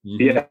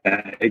 Yeah,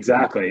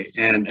 exactly.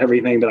 And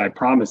everything that I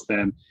promised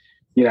them.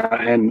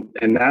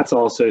 And that's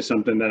also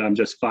something that I'm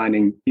just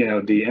finding,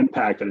 the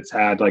impact that it's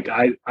had. Like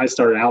I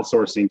started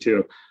outsourcing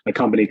to a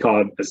company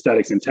called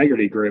Aesthetics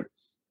Integrity Group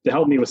to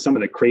help me with some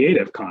of the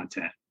creative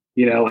content,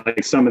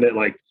 like some of it,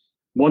 like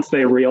once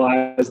they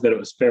realized that it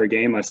was fair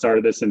game, I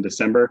started this in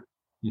December.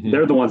 Mm-hmm.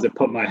 They're the ones that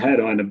put my head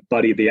on to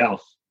Buddy the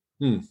Elf,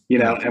 and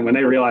when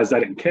they realized I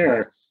didn't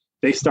care,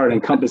 they started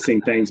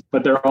encompassing things,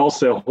 but they're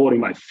also holding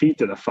my feet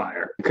to the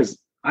fire because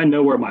I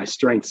know where my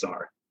strengths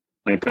are.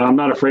 Like, I'm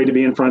not afraid to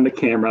be in front of the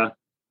camera.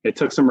 It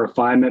took some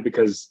refinement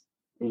because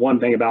one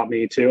thing about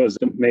me too is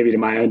maybe to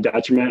my own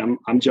detriment,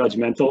 I'm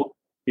judgmental,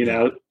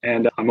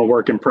 and I'm a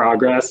work in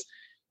progress,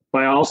 but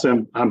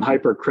I'm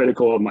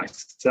hypercritical of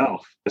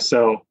myself.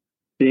 So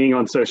being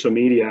on social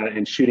media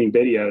and shooting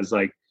videos,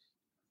 like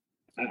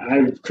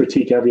I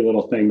critique every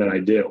little thing that I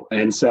do.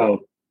 And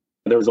so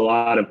there was a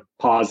lot of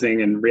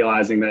pausing and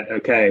realizing that,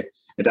 okay,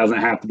 it doesn't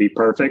have to be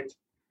perfect.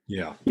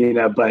 Yeah.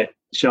 But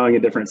showing a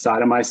different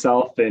side of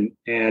myself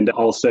and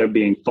also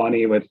being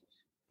funny with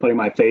putting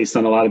my face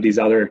on a lot of these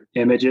other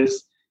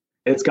images,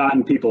 it's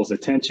gotten people's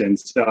attention.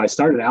 So I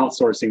started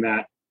outsourcing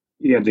that,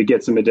 to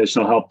get some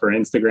additional help for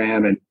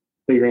Instagram and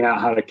figuring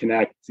out how to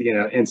connect,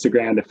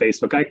 Instagram to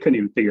Facebook. I couldn't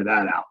even figure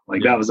that out.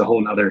 Like that was a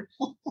whole nother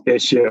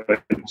issue.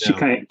 She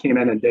came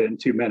in and did it in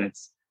 2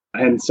 minutes.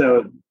 And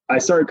so I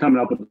started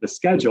coming up with the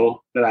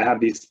schedule that I have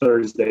these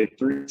Thursday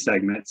 3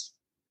 segments.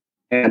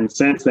 And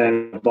since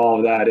then,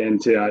 evolved that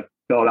into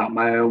build out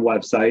my own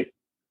website,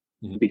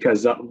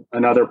 because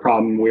another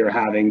problem we were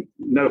having,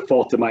 no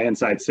fault to my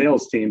inside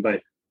sales team,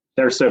 but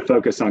they're so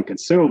focused on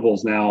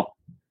consumables now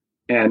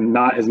and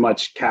not as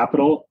much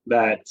capital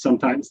that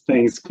sometimes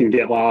things can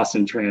get lost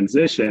in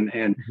transition.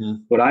 And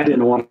what I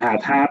didn't want to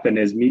have happen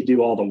is me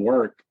do all the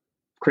work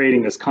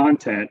creating this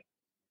content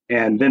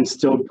and then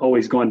still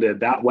always going to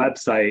that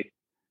website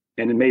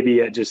and maybe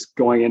it just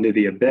going into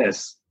the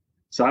abyss.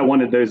 So I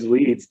wanted those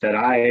leads that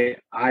I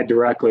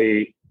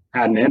directly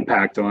had an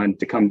impact on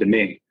to come to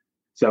me.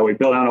 So we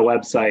built out a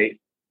website.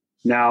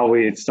 Now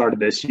we started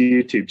this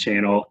YouTube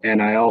channel,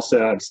 and I also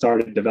have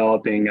started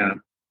developing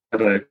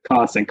a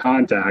constant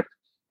contact.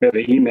 We have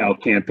an email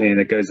campaign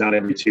that goes out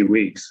every 2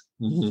 weeks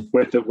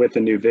with a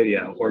new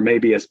video, or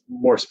maybe a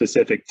more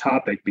specific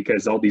topic,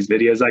 because all these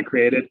videos I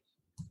created,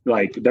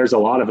 like there's a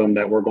lot of them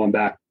that we're going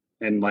back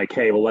and like,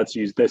 hey, well, let's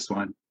use this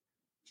one,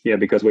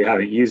 because we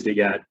haven't used it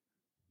yet,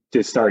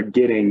 to start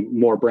getting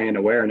more brand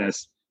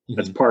awareness.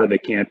 That's part of the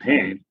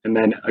campaign. And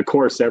then of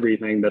course,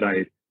 everything that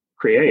I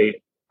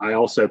create, I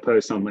also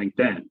post on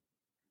LinkedIn,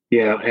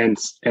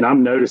 and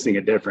I'm noticing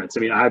a difference.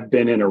 I mean, I've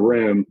been in a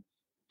room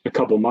a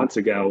couple months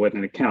ago with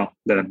an account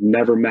that I've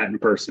never met in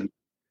person.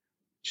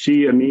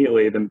 She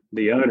immediately,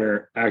 the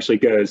owner actually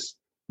goes,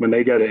 when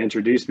they go to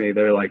introduce me,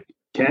 they're like,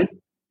 Ken?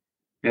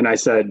 And I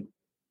said,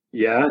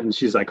 yeah. And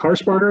she's like,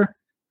 Harshbarger?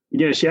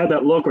 She had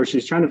that look where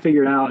she's trying to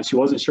figure it out and she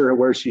wasn't sure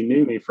where she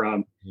knew me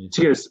from.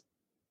 She goes,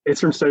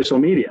 it's from social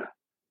media.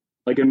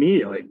 Like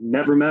immediately,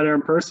 never met her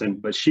in person,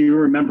 but she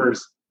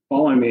remembers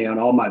following me on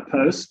all my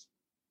posts.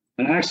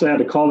 And I actually had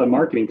to call the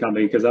marketing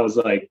company because I was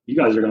like, you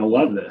guys are going to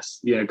love this,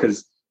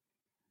 because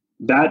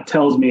that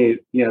tells me,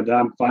 that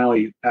I'm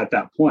finally at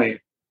that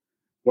point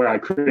where I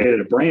created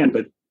a brand.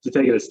 But to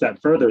take it a step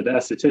further, the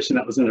esthetician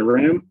that was in the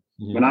room,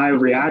 when I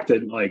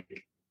reacted like,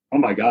 oh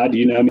my God, do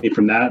you know me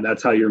from that?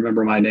 That's how you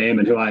remember my name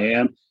and who I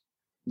am.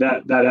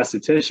 That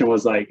esthetician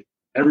was like,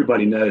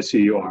 everybody knows who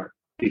you are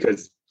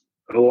because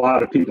a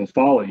lot of people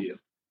follow you.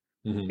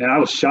 And I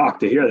was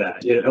shocked to hear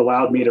that. It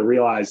allowed me to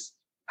realize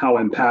how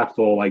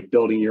impactful, like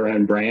building your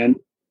own brand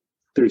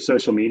through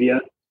social media,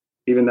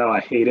 even though I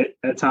hate it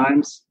at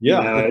times.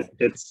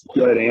 It's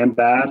good and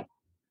bad.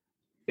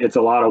 It's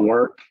a lot of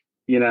work,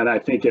 and I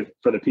think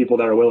for the people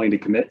that are willing to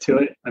commit to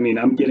it, I mean,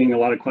 I'm getting a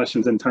lot of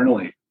questions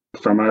internally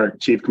from our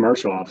chief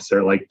commercial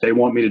officer. Like they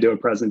want me to do a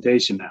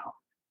presentation now.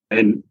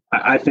 And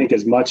I think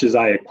as much as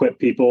I equip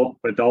people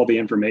with all the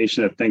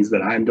information of things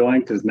that I'm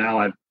doing, because now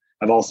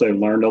I've also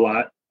learned a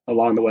lot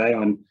along the way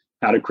on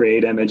how to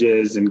create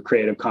images and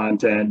creative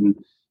content and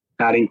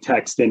adding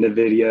text into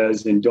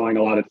videos and doing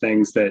a lot of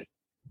things that,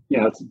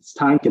 it's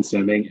time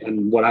consuming.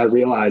 And what I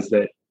realized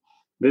that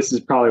this is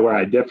probably where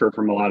I differ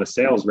from a lot of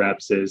sales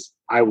reps is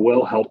I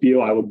will help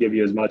you. I will give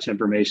you as much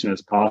information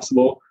as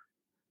possible.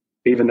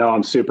 Even though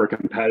I'm super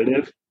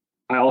competitive,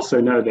 I also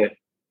know that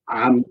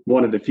I'm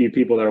one of the few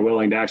people that are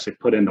willing to actually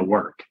put in the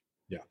work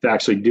to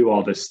actually do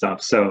all this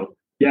stuff. So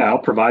I'll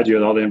provide you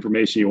with all the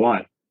information you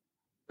want,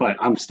 but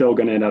I'm still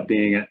going to end up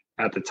being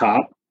at the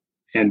top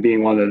and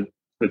being one of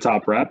the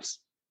top reps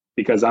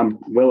because I'm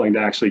willing to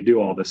actually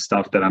do all this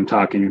stuff that I'm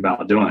talking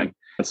about doing.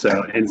 So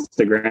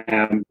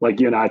Instagram, like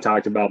you and I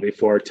talked about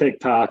before,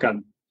 TikTok,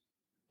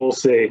 we'll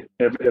see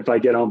if I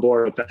get on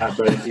board with that.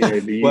 But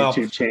the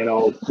YouTube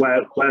channel,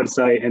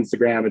 website,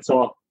 Instagram, it's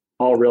all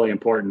really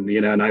important.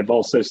 And I've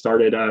also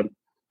started. I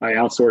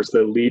outsourced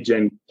the lead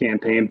gen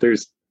campaign through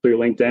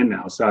LinkedIn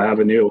now, so I have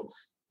a new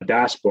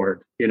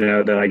dashboard.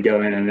 That I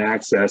go in and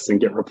access and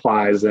get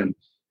replies and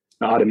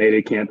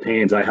automated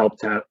campaigns. I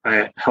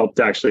helped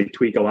actually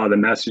tweak a lot of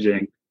the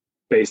messaging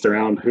based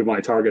around who my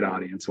target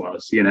audience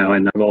was, and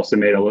I've also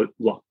made a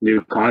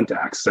new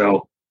contacts.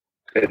 So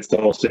it's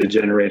also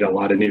generated a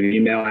lot of new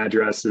email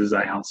addresses.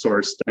 I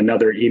outsourced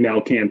another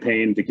email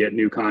campaign to get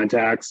new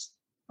contacts,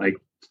 like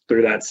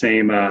through that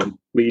same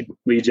lead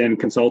gen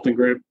consulting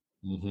group.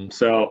 Mm-hmm.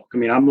 So,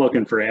 I'm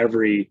looking for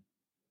every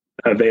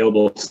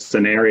available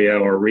scenario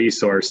or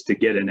resource to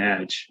get an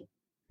edge.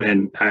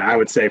 And I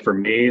would say for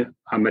me,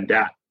 I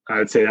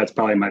would say that's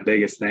probably my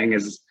biggest thing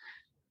is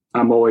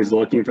I'm always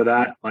looking for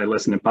that. I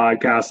listen to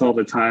podcasts all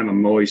the time.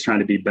 I'm always trying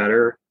to be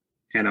better,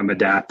 and I'm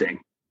adapting.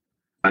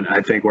 And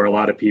I think where a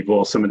lot of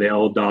people, some of the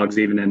old dogs,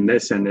 even in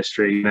this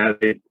industry,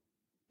 they're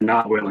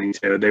not willing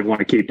to. They want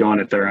to keep doing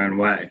it their own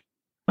way.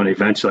 But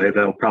eventually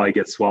they'll probably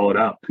get swallowed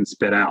up and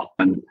spit out.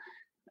 And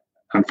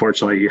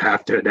unfortunately, you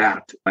have to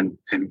adapt and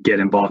get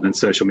involved in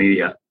social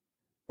media.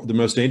 The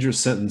most dangerous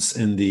sentence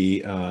in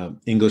the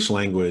English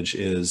language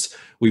is,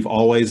 we've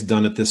always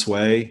done it this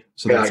way.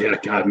 So God,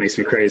 it makes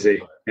me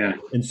crazy. Yeah.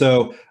 And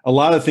so a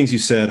lot of things you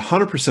said,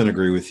 100%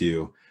 agree with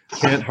you.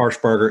 Kent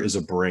Harshbarger is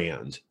a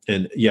brand.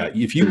 And yeah,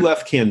 if you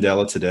left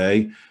Candela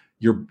today,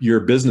 your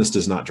business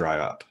does not dry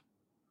up.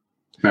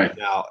 Right.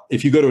 Now,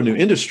 if you go to a new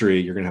industry,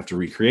 you're going to have to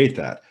recreate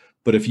that.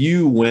 But if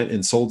you went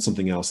and sold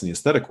something else in the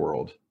aesthetic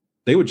world,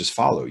 they would just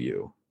follow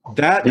you.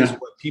 That is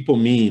what people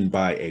mean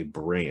by a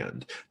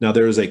brand. Now,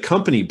 there is a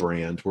company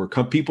brand where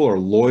people are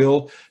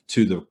loyal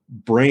to the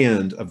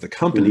brand of the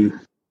company,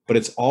 but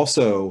it's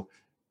also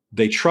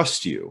they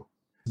trust you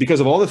because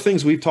of all the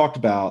things we've talked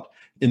about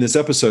in this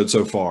episode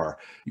so far.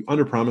 You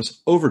underpromise,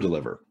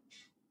 overdeliver.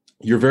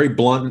 You're very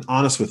blunt and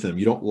honest with them.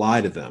 You don't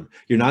lie to them.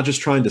 You're not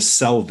just trying to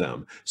sell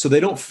them. So they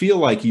don't feel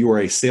like you are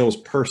a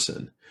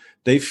salesperson.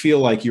 They feel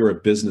like you're a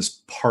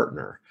business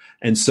partner.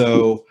 And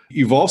so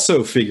you've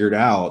also figured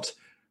out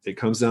it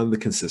comes down to the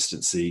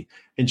consistency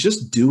and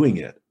just doing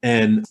it.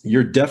 And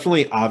you're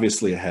definitely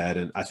obviously ahead.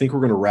 And I think we're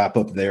going to wrap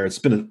up there. It's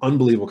been an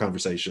unbelievable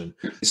conversation.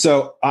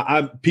 So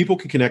people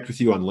can connect with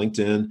you on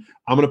LinkedIn.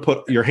 I'm going to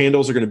put your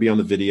handles are going to be on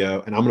the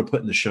video, and I'm going to put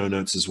in the show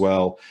notes as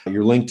well.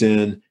 Your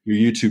LinkedIn, your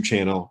YouTube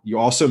channel. You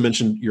also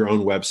mentioned your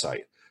own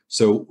website.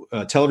 So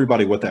tell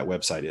everybody what that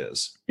website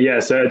is. Yeah.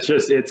 So it's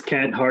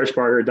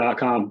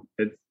kentharshbarger.com.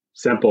 It's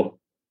simple,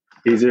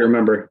 easy to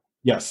remember.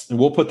 Yes. And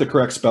we'll put the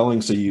correct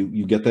spelling so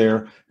you get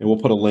there, and we'll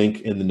put a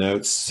link in the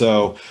notes.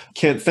 So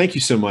Kent, thank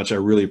you so much. I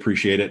really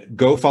appreciate it.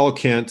 Go follow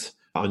Kent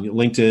on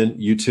LinkedIn,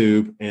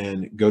 YouTube,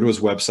 and go to his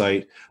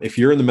website. If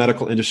you're in the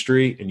medical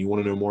industry and you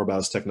want to know more about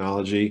his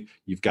technology,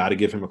 you've got to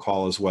give him a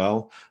call as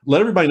well. Let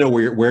everybody know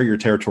where your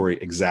territory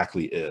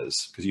exactly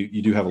is, because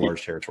you do have a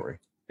large territory.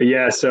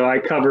 Yeah. So I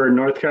cover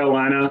North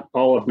Carolina,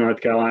 all of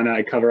North Carolina.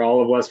 I cover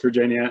all of West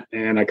Virginia,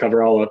 and I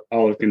cover all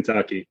of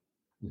Kentucky.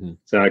 Mm-hmm.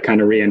 So I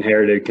kind of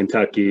re-inherited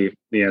Kentucky,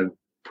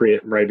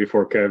 right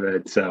before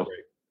COVID. So if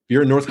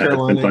you're in North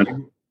Carolina,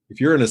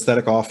 if you're an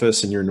aesthetic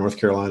office and you're in North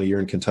Carolina, you're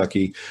in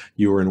Kentucky,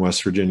 you are in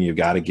West Virginia, you've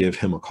got to give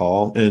him a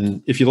call.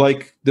 And if you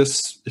like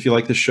this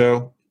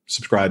show,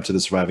 subscribe to the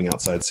Surviving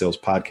Outside Sales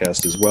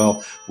podcast as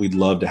well. We'd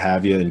love to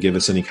have you, and give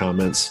us any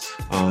comments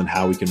on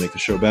how we can make the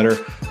show better.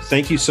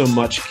 Thank you so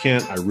much,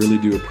 Kent. I really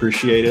do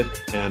appreciate it.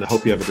 And I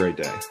hope you have a great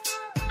day.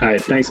 All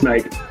right. Thanks,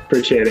 Mike.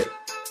 Appreciate it.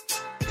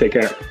 Take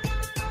care.